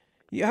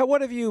 Yeah,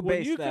 what have you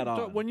based that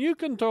on? When you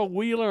can throw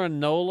Wheeler and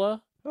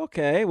Nola,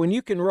 okay, when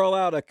you can roll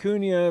out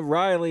Acuna,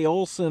 Riley,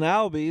 Olsen,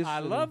 Albies. I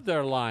love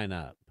their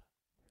lineup.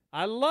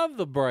 I love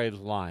the Braves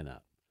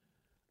lineup.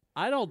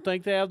 I don't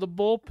think they have the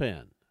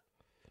bullpen.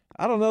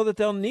 I don't know that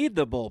they'll need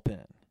the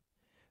bullpen.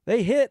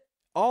 They hit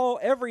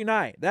every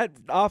night. That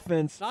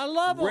offense I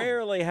love them.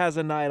 Rarely has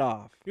a night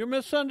off. You're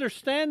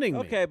misunderstanding me.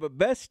 Okay, but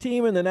best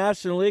team in the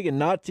National League, and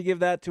not to give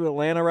that to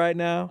Atlanta right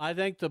now? I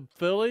think the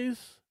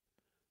Phillies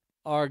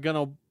are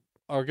gonna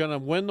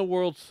win the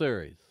World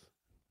Series.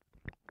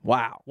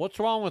 Wow. What's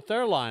wrong with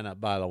their lineup,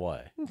 by the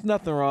way? There's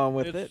nothing wrong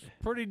with it. It's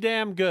pretty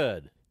damn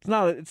good.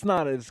 It's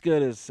not as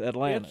good as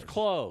Atlanta. It's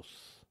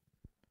close.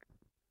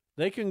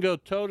 They can go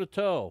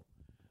toe-to-toe.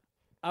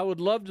 I would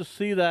love to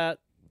see that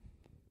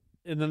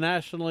in the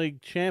National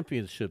League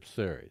Championship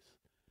Series.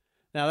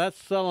 Now, that's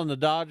selling the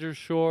Dodgers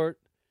short.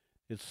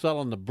 It's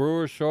selling the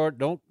Brewers short.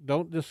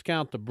 Don't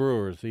discount the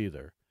Brewers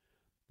either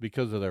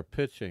because of their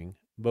pitching,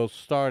 both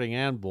starting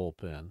and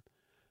bullpen.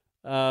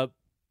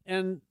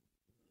 And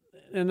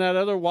that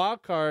other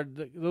wild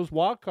card, those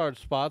wild card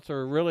spots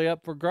are really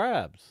up for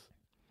grabs.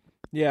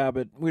 Yeah,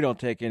 but we don't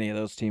take any of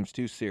those teams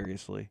too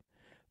seriously.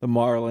 The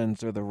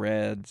Marlins or the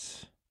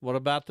Reds. What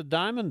about the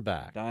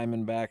Diamondbacks?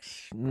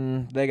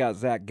 Diamondbacks, they got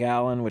Zach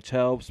Gallen, which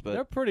helps, but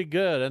they're pretty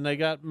good, and they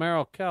got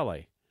Merrill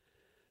Kelly.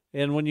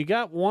 And when you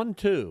got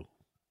 1-2,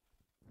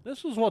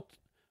 this is what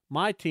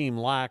my team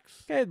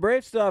lacks. Okay,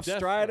 Brave stuff,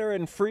 Strider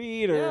and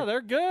Fried. Yeah,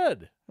 they're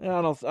good.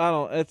 I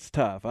don't. It's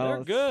tough.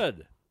 They're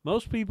good.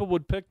 Most people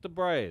would pick the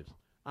Braves.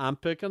 I'm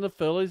picking the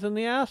Phillies and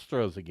the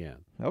Astros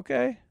again.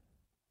 Okay.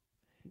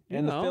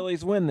 And the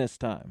Phillies win this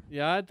time.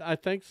 Yeah, I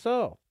think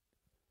so.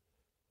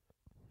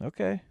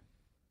 Okay.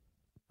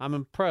 I'm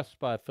impressed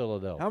by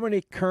Philadelphia. How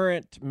many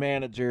current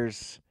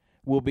managers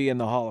will be in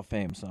the Hall of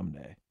Fame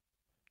someday?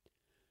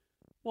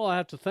 Well, I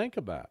have to think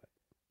about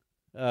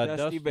it.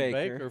 Dusty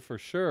Baker for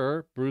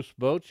sure. Bruce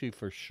Bochy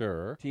for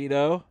sure.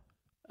 Tito?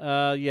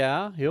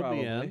 Yeah, he'll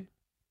Probably. be in.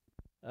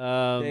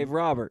 Dave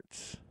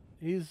Roberts.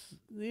 He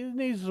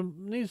needs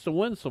to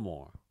win some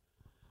more.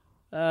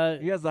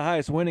 He has the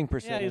highest winning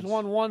percentage. Yeah, he's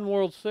won one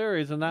World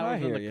Series, and that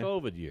was in the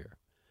COVID year.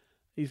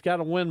 He's got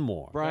to win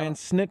more. Brian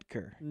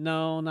Snitker.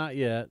 No, not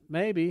yet.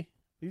 Maybe.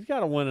 He's got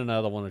to win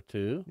another one or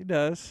two. He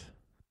does.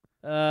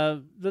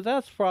 But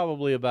that's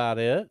probably about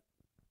it.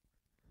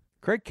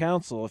 Craig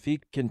Counsell, if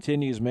he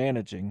continues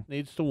managing.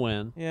 Needs to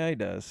win. Yeah, he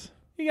does.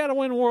 You got to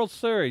win World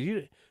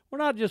Series. We're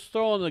not just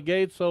throwing the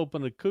gates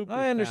open at Cooperstown.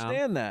 I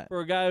understand that.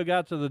 For a guy who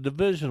got to the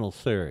divisional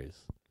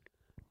series.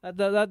 That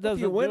doesn't If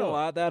you win a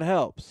lot, that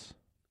helps.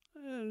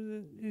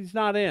 He's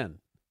not in.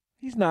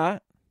 He's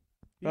not.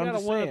 You got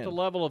to win at the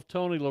level of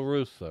Tony La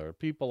Russa or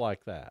people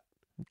like that.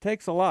 It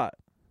takes a lot.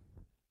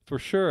 For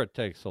sure it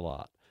takes a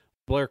lot.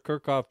 Blair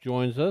Kerkhoff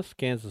joins us,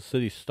 Kansas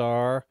City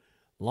Star,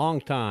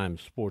 longtime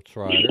sports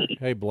writer.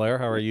 Hey, Blair,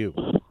 how are you?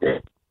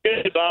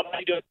 Good, Bob. How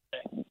you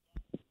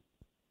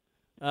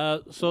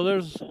doing? So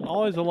there's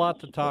always a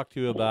lot to talk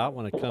to you about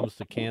when it comes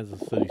to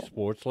Kansas City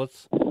sports.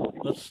 Let's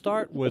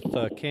start with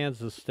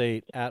Kansas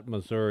State at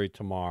Missouri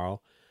tomorrow.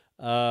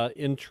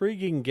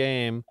 Intriguing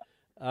game.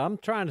 I'm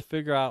trying to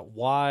figure out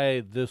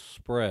why this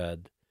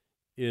spread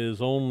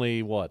is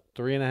only,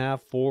 3.5,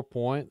 4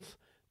 points?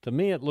 To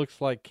me, it looks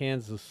like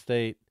Kansas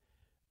State,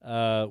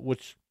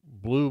 which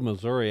blew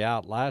Missouri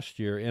out last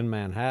year in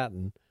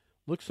Manhattan,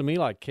 looks to me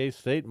like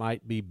K-State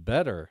might be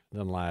better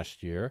than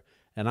last year,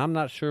 and I'm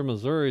not sure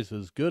Missouri's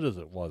as good as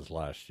it was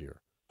last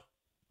year.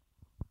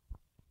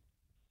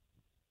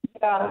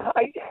 Yeah,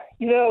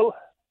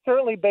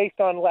 certainly based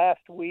on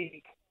last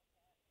week,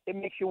 it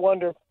makes you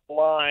wonder the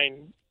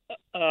line.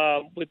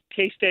 With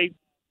K-State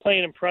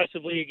playing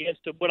impressively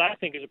against what I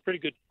think is a pretty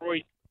good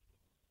Troy.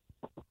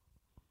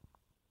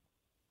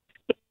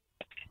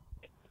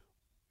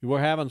 We're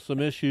having some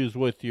issues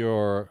with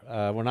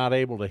we're not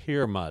able to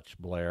hear much,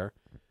 Blair.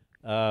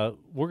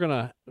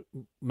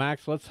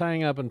 Max, let's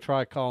hang up and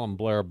try calling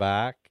Blair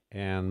back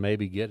and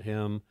maybe get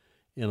him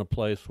in a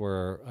place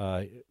where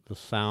the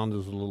sound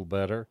is a little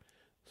better.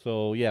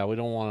 So yeah, we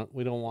don't want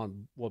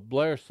what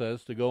Blair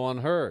says to go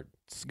unheard.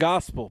 It's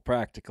gospel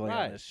practically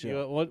right. on this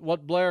show.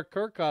 What Blair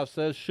Kerkhoff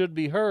says should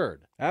be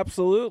heard.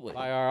 Absolutely.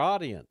 By our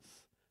audience.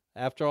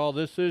 After all,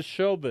 this is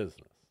show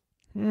business.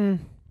 Still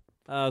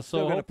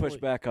going to push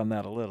back on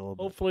that a little.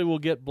 Hopefully we'll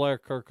get Blair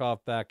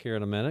Kerkhoff back here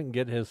in a minute and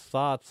get his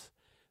thoughts.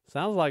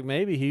 Sounds like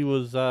maybe he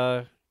was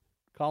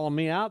calling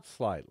me out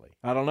slightly.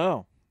 I don't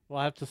know.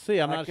 We'll have to see.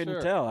 I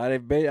couldn't tell. I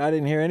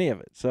didn't hear any of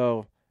it.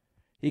 So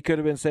he could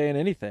have been saying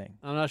anything.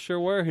 I'm not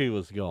sure where he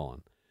was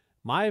going.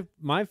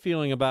 My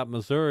feeling about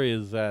Missouri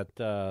is that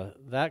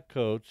that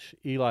coach,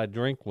 Eli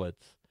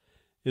Drinkwitz,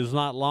 is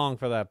not long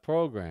for that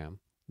program.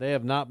 They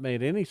have not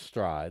made any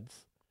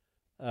strides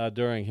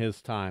during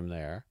his time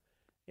there,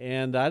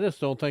 and I just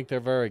don't think they're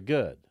very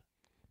good.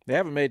 They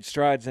haven't made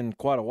strides in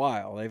quite a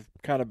while. They've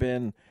kind of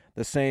been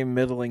the same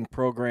middling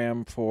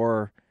program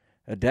for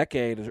a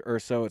decade or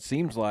so, it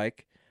seems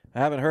like. I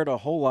haven't heard a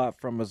whole lot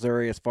from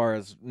Missouri as far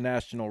as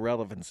national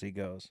relevancy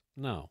goes.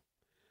 No.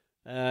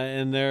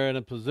 And they're in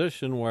a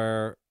position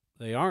where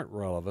they aren't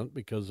relevant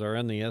because they're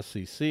in the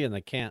SEC and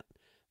they can't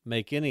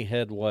make any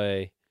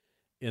headway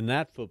in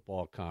that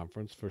football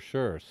conference for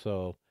sure.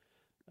 So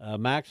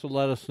Max will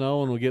let us know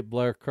when we get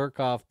Blair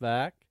Kerkhoff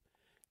back.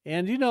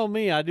 And you know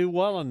me, I do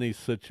well in these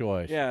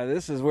situations. Yeah,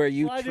 this is where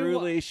you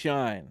truly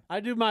shine.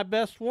 I do my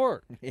best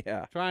work.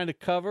 Yeah. Trying to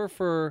cover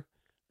for,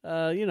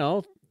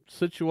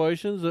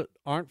 situations that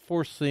aren't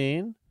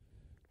foreseen,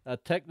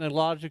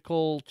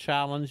 technological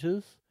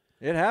challenges.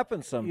 It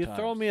happens sometimes. You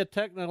throw me a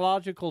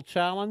technological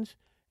challenge,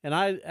 and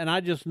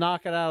I just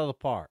knock it out of the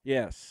park.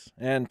 Yes,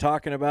 and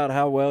talking about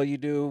how well you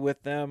do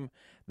with them,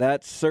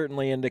 that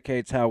certainly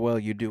indicates how well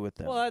you do with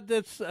them. Well,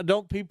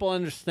 don't people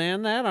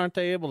understand that? Aren't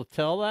they able to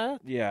tell that?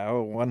 Yeah,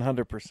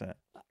 100%.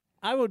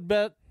 I would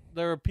bet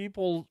there are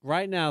people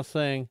right now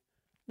saying,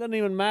 doesn't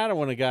even matter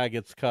when a guy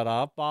gets cut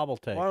off. Bob will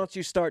take Why don't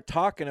you start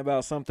talking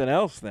about something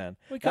else then?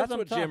 Because That's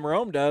what Jim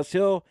Rome does.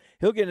 He'll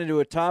get into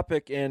a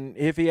topic, and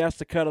if he has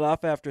to cut it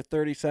off after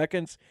 30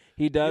 seconds,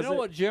 he does it. You know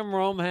what Jim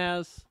Rome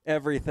has?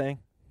 Everything.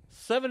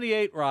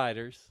 78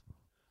 riders,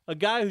 a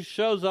guy who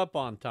shows up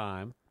on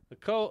time,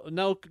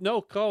 no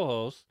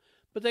co-host,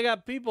 but they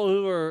got people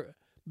who are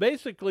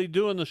basically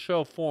doing the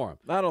show for him.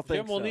 I don't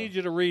think Jim will need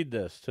you to read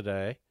this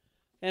today.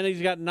 And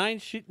he's got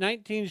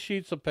 19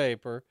 sheets of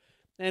paper,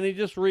 and he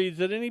just reads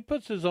it, and he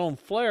puts his own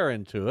flair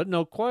into it,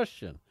 no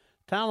question.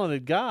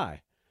 Talented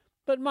guy.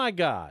 But my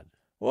God.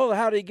 Well,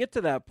 how did he get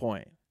to that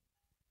point?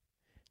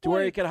 To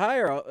where he could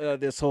hire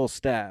this whole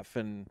staff?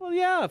 Well,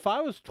 yeah, if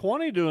I was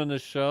 20 doing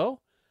this show,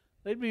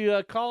 they'd be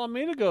calling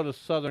me to go to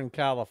Southern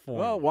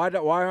California. Well, why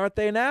aren't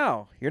they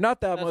now? You're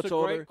not that much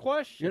older. That's a great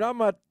question. You're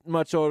not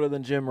much older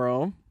than Jim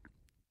Rome.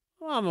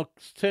 Well, I'm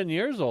 10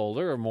 years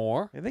older or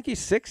more. I think he's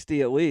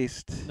 60 at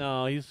least.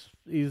 No, he's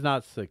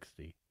not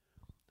 60.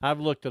 I've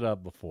looked it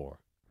up before.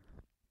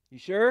 You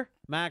sure?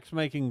 Mac's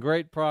making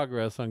great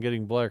progress on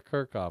getting Blair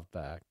Kerkhoff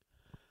back.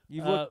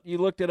 You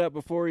looked it up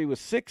before he was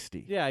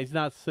 60. Yeah, he's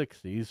not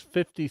 60. He's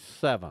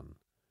 57.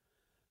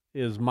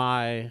 Is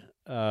my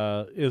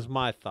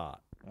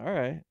thought. All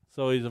right.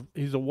 So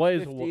he's a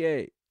ways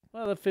 58.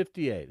 Well,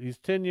 58. He's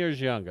 10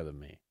 years younger than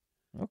me.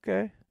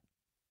 Okay.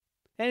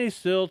 And he's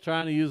still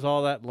trying to use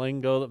all that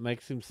lingo that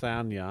makes him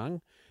sound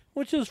young,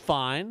 which is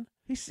fine.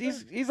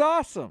 He's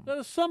awesome. But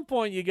at some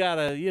point you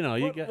gotta,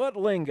 what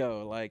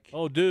lingo? Like,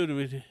 oh,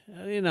 dude,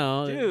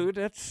 dude,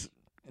 that's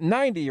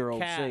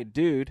 90-year-olds say,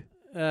 dude.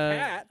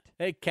 Cat.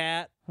 Hey,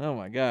 cat. Oh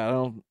my God, I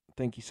don't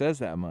think he says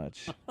that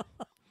much.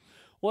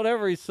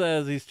 Whatever he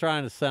says, he's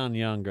trying to sound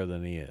younger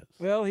than he is.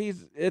 Well,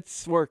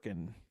 it's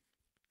working.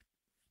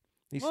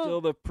 He's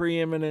still the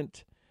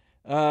preeminent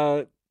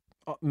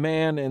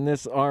man in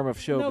this arm of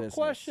show business.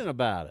 No question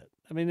about it.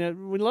 I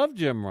mean, we love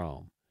Jim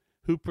Rome,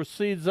 who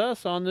precedes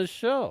us on this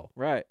show.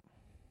 Right.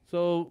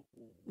 So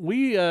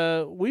we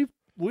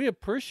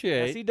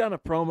appreciate. Has he done a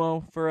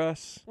promo for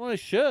us? Well, he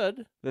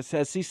should.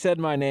 Has he said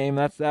my name?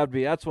 That's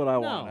what I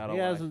want. No, he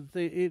hasn't.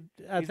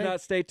 He's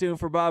not. Stay tuned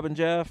for Bob and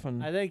Jeff.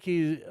 And I think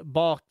he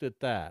balked at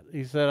that.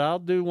 He said, "I'll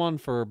do one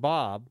for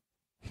Bob."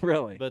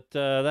 Really? But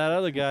that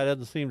other guy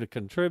doesn't seem to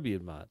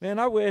contribute much. Man,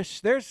 I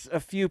wish there's a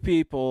few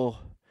people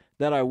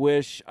that I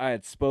wish I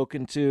had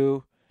spoken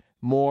to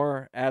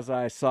more as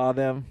I saw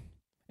them,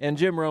 and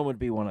Jim Rome would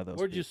be one of those.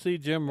 Where'd you see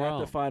Jim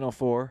Rome? At the Final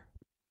Four.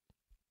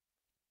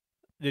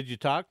 Did you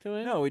talk to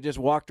him? No, we just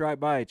walked right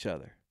by each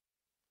other.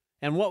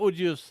 And what would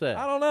you have said?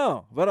 I don't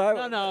know, but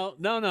No.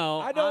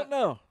 I don't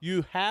know.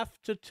 You have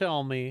to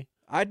tell me.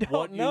 I don't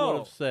what know. you would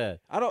have said.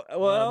 I don't.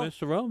 Well,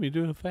 Mr. Rome, you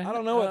doing a fan? I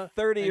don't know what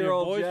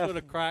 30-year-old Jeff. Your Jeff voice would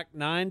have cracked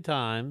 9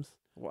 times.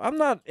 Well, I'm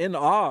not in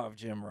awe of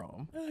Jim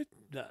Rome.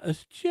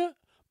 Mr.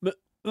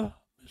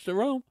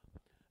 Rome,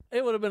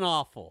 it would have been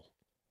awful.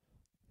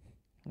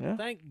 Yeah.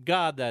 Thank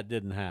God that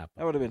didn't happen.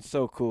 That would have been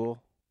so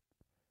cool.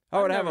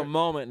 I would have a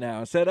moment now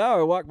and said, "Oh,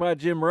 I walked by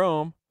Jim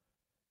Rome,"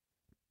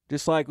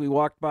 just like we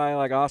walked by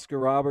like Oscar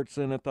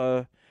Robertson at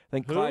the. I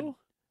think Who? Clyde.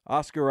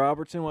 Oscar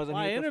Robertson wasn't.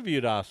 I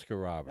interviewed Oscar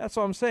Robertson. That's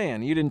what I'm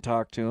saying. You didn't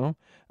talk to him.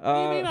 What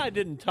do you mean I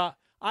didn't talk?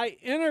 I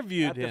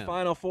interviewed him. At the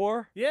Final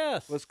Four?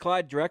 Yes. Was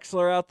Clyde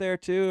Drexler out there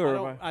too?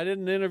 Or I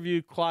didn't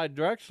interview Clyde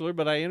Drexler,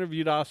 but I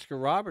interviewed Oscar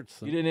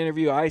Robertson. You didn't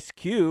interview Ice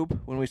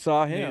Cube when we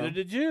saw him. Neither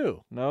did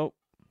you. Nope.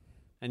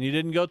 And you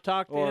didn't go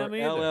talk to or him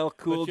either. LL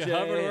Cool but J. you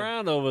hovered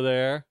around over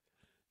there.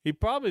 He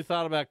probably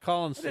thought about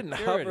calling security.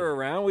 Didn't hover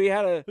around. We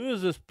had a. Who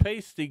is this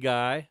pasty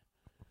guy?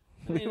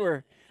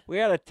 We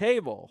had a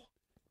table.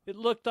 It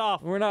looked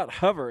off. We're not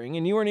hovering,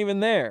 and you weren't even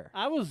there.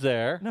 I was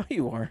there. No,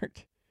 you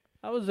weren't.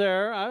 I was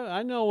there.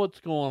 I know what's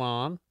going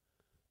on.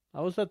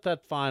 I was at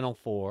that Final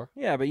Four.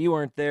 Yeah, but you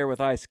weren't there with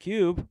Ice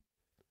Cube.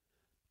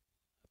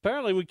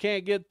 apparently we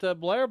can't get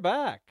Blair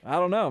back. I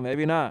don't know.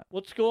 Maybe not.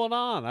 What's going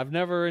on? I've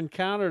never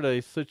encountered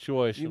a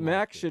situation.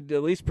 Max should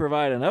at least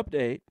provide an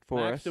update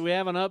for us. Do we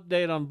have an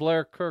update on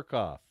Blair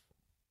Kerkhoff?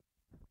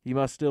 He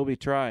must still be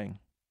trying.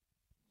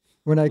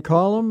 When I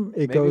call him,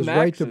 it Maybe goes Max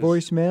right to is-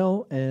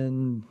 voicemail,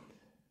 and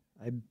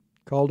I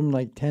called him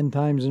like 10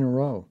 times in a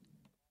row.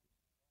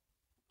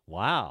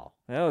 Wow.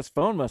 Well, his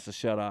phone must have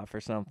shut off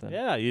or something.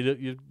 Yeah,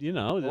 you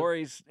know. Or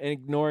he's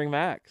ignoring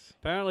Max.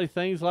 Apparently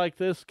things like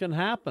this can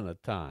happen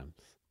at times.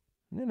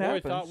 It Boy,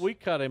 happens. thought we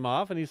cut him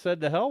off, and he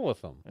said to hell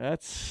with him.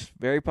 That's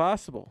very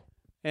possible.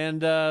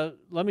 And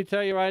let me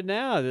tell you right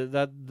now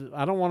that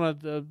I don't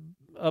want to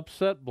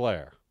upset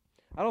Blair.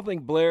 I don't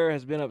think Blair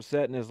has been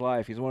upset in his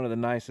life. He's one of the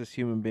nicest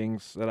human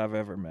beings that I've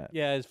ever met.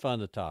 Yeah, he's fun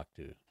to talk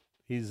to.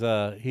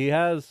 He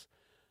has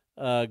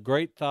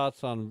great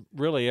thoughts on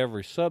really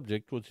every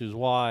subject, which is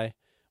why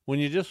when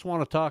you just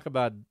want to talk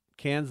about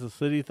Kansas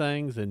City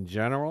things in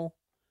general,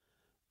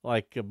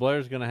 like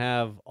Blair's going to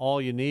have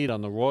all you need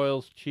on the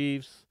Royals,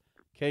 Chiefs,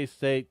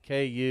 K-State,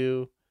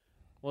 KU.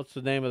 What's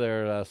the name of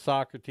their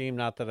soccer team?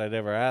 Not that I'd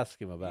ever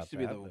ask him about Used to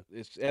be that.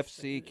 it's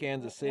FC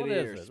Kansas City What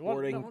is or it?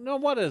 Sporting.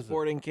 What is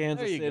Sporting it?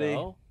 Kansas there you City.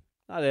 Go.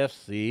 Not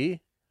FC.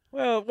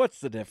 Well,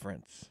 what's the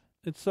difference?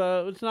 It's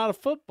not a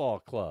football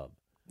club.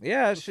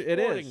 Yeah, It's a it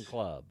sporting is.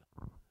 club.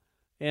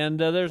 And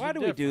there's Why a do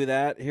we do difference.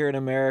 that here in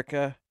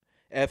America?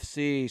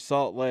 FC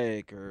Salt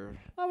Lake or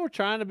Well, we're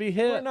trying to be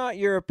hip. we're not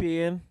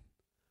European.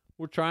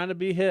 We're trying to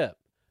be hip.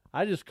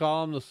 I just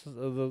call them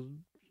the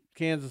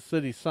Kansas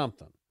City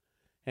something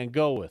and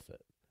go with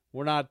it.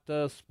 We're not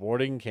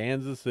Sporting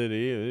Kansas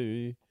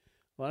City.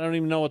 Well, I don't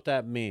even know what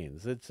that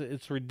means.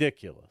 It's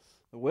ridiculous.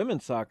 The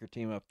women's soccer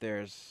team up there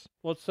is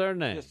What's their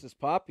name? just as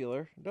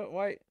popular.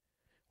 Why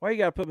you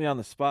got to put me on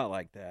the spot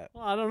like that?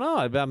 Well, I don't know.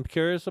 I'm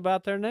curious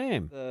about their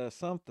name.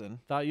 Something.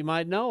 Thought you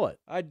might know it.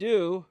 I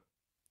do.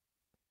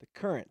 The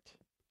Current.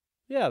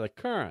 Yeah, the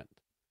Current.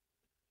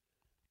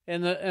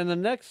 And the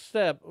next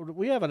step,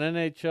 we have an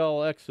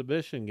NHL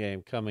exhibition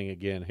game coming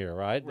again here,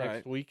 right? Right.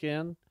 Next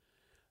weekend.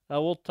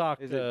 We'll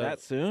talk. Is it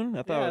that soon?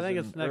 I thought yeah, it was I think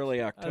in it's next,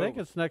 early October. I think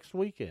it's next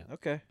weekend.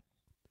 Okay.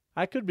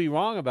 I could be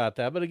wrong about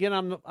that, but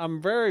again,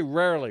 I'm very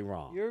rarely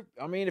wrong.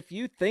 If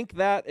you think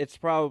that, it's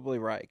probably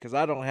right because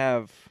I don't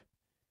have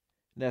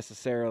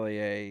necessarily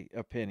a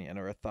opinion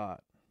or a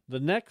thought. The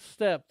next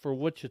step for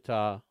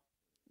Wichita,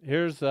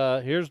 here's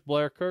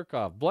Blair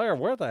Kerkhoff. Blair,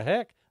 where the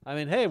heck? I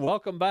mean, hey,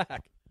 welcome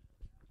back.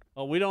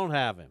 Oh, we don't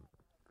have him.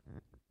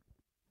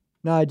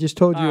 No, I just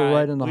told you All were right,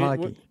 right on the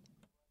hockey.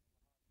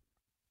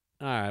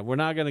 All right, we're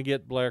not going to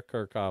get Blair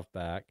Kerkhoff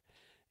back,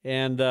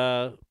 and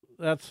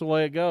that's the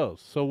way it goes.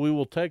 So we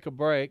will take a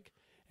break,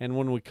 and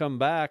when we come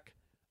back,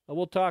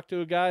 we'll talk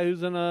to a guy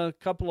who's in a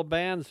couple of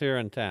bands here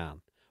in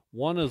town.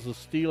 One is the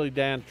Steely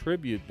Dan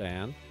tribute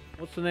band.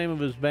 What's the name of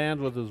his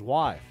band with his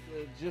wife?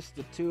 Just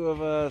the two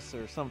of us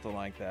or something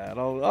like that.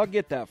 I'll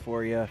get that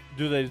for you.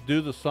 Do they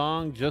do the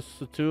song Just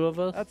the Two of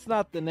Us? That's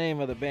not the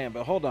name of the band,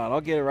 but hold on. I'll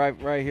get it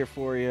right here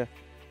for you.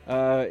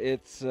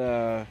 It's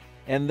And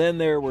Then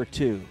There Were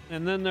Two.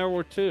 And then there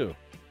were two.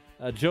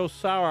 Joe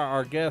Sauer,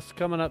 our guest,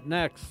 coming up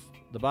next.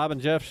 The Bob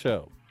and Jeff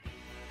Show.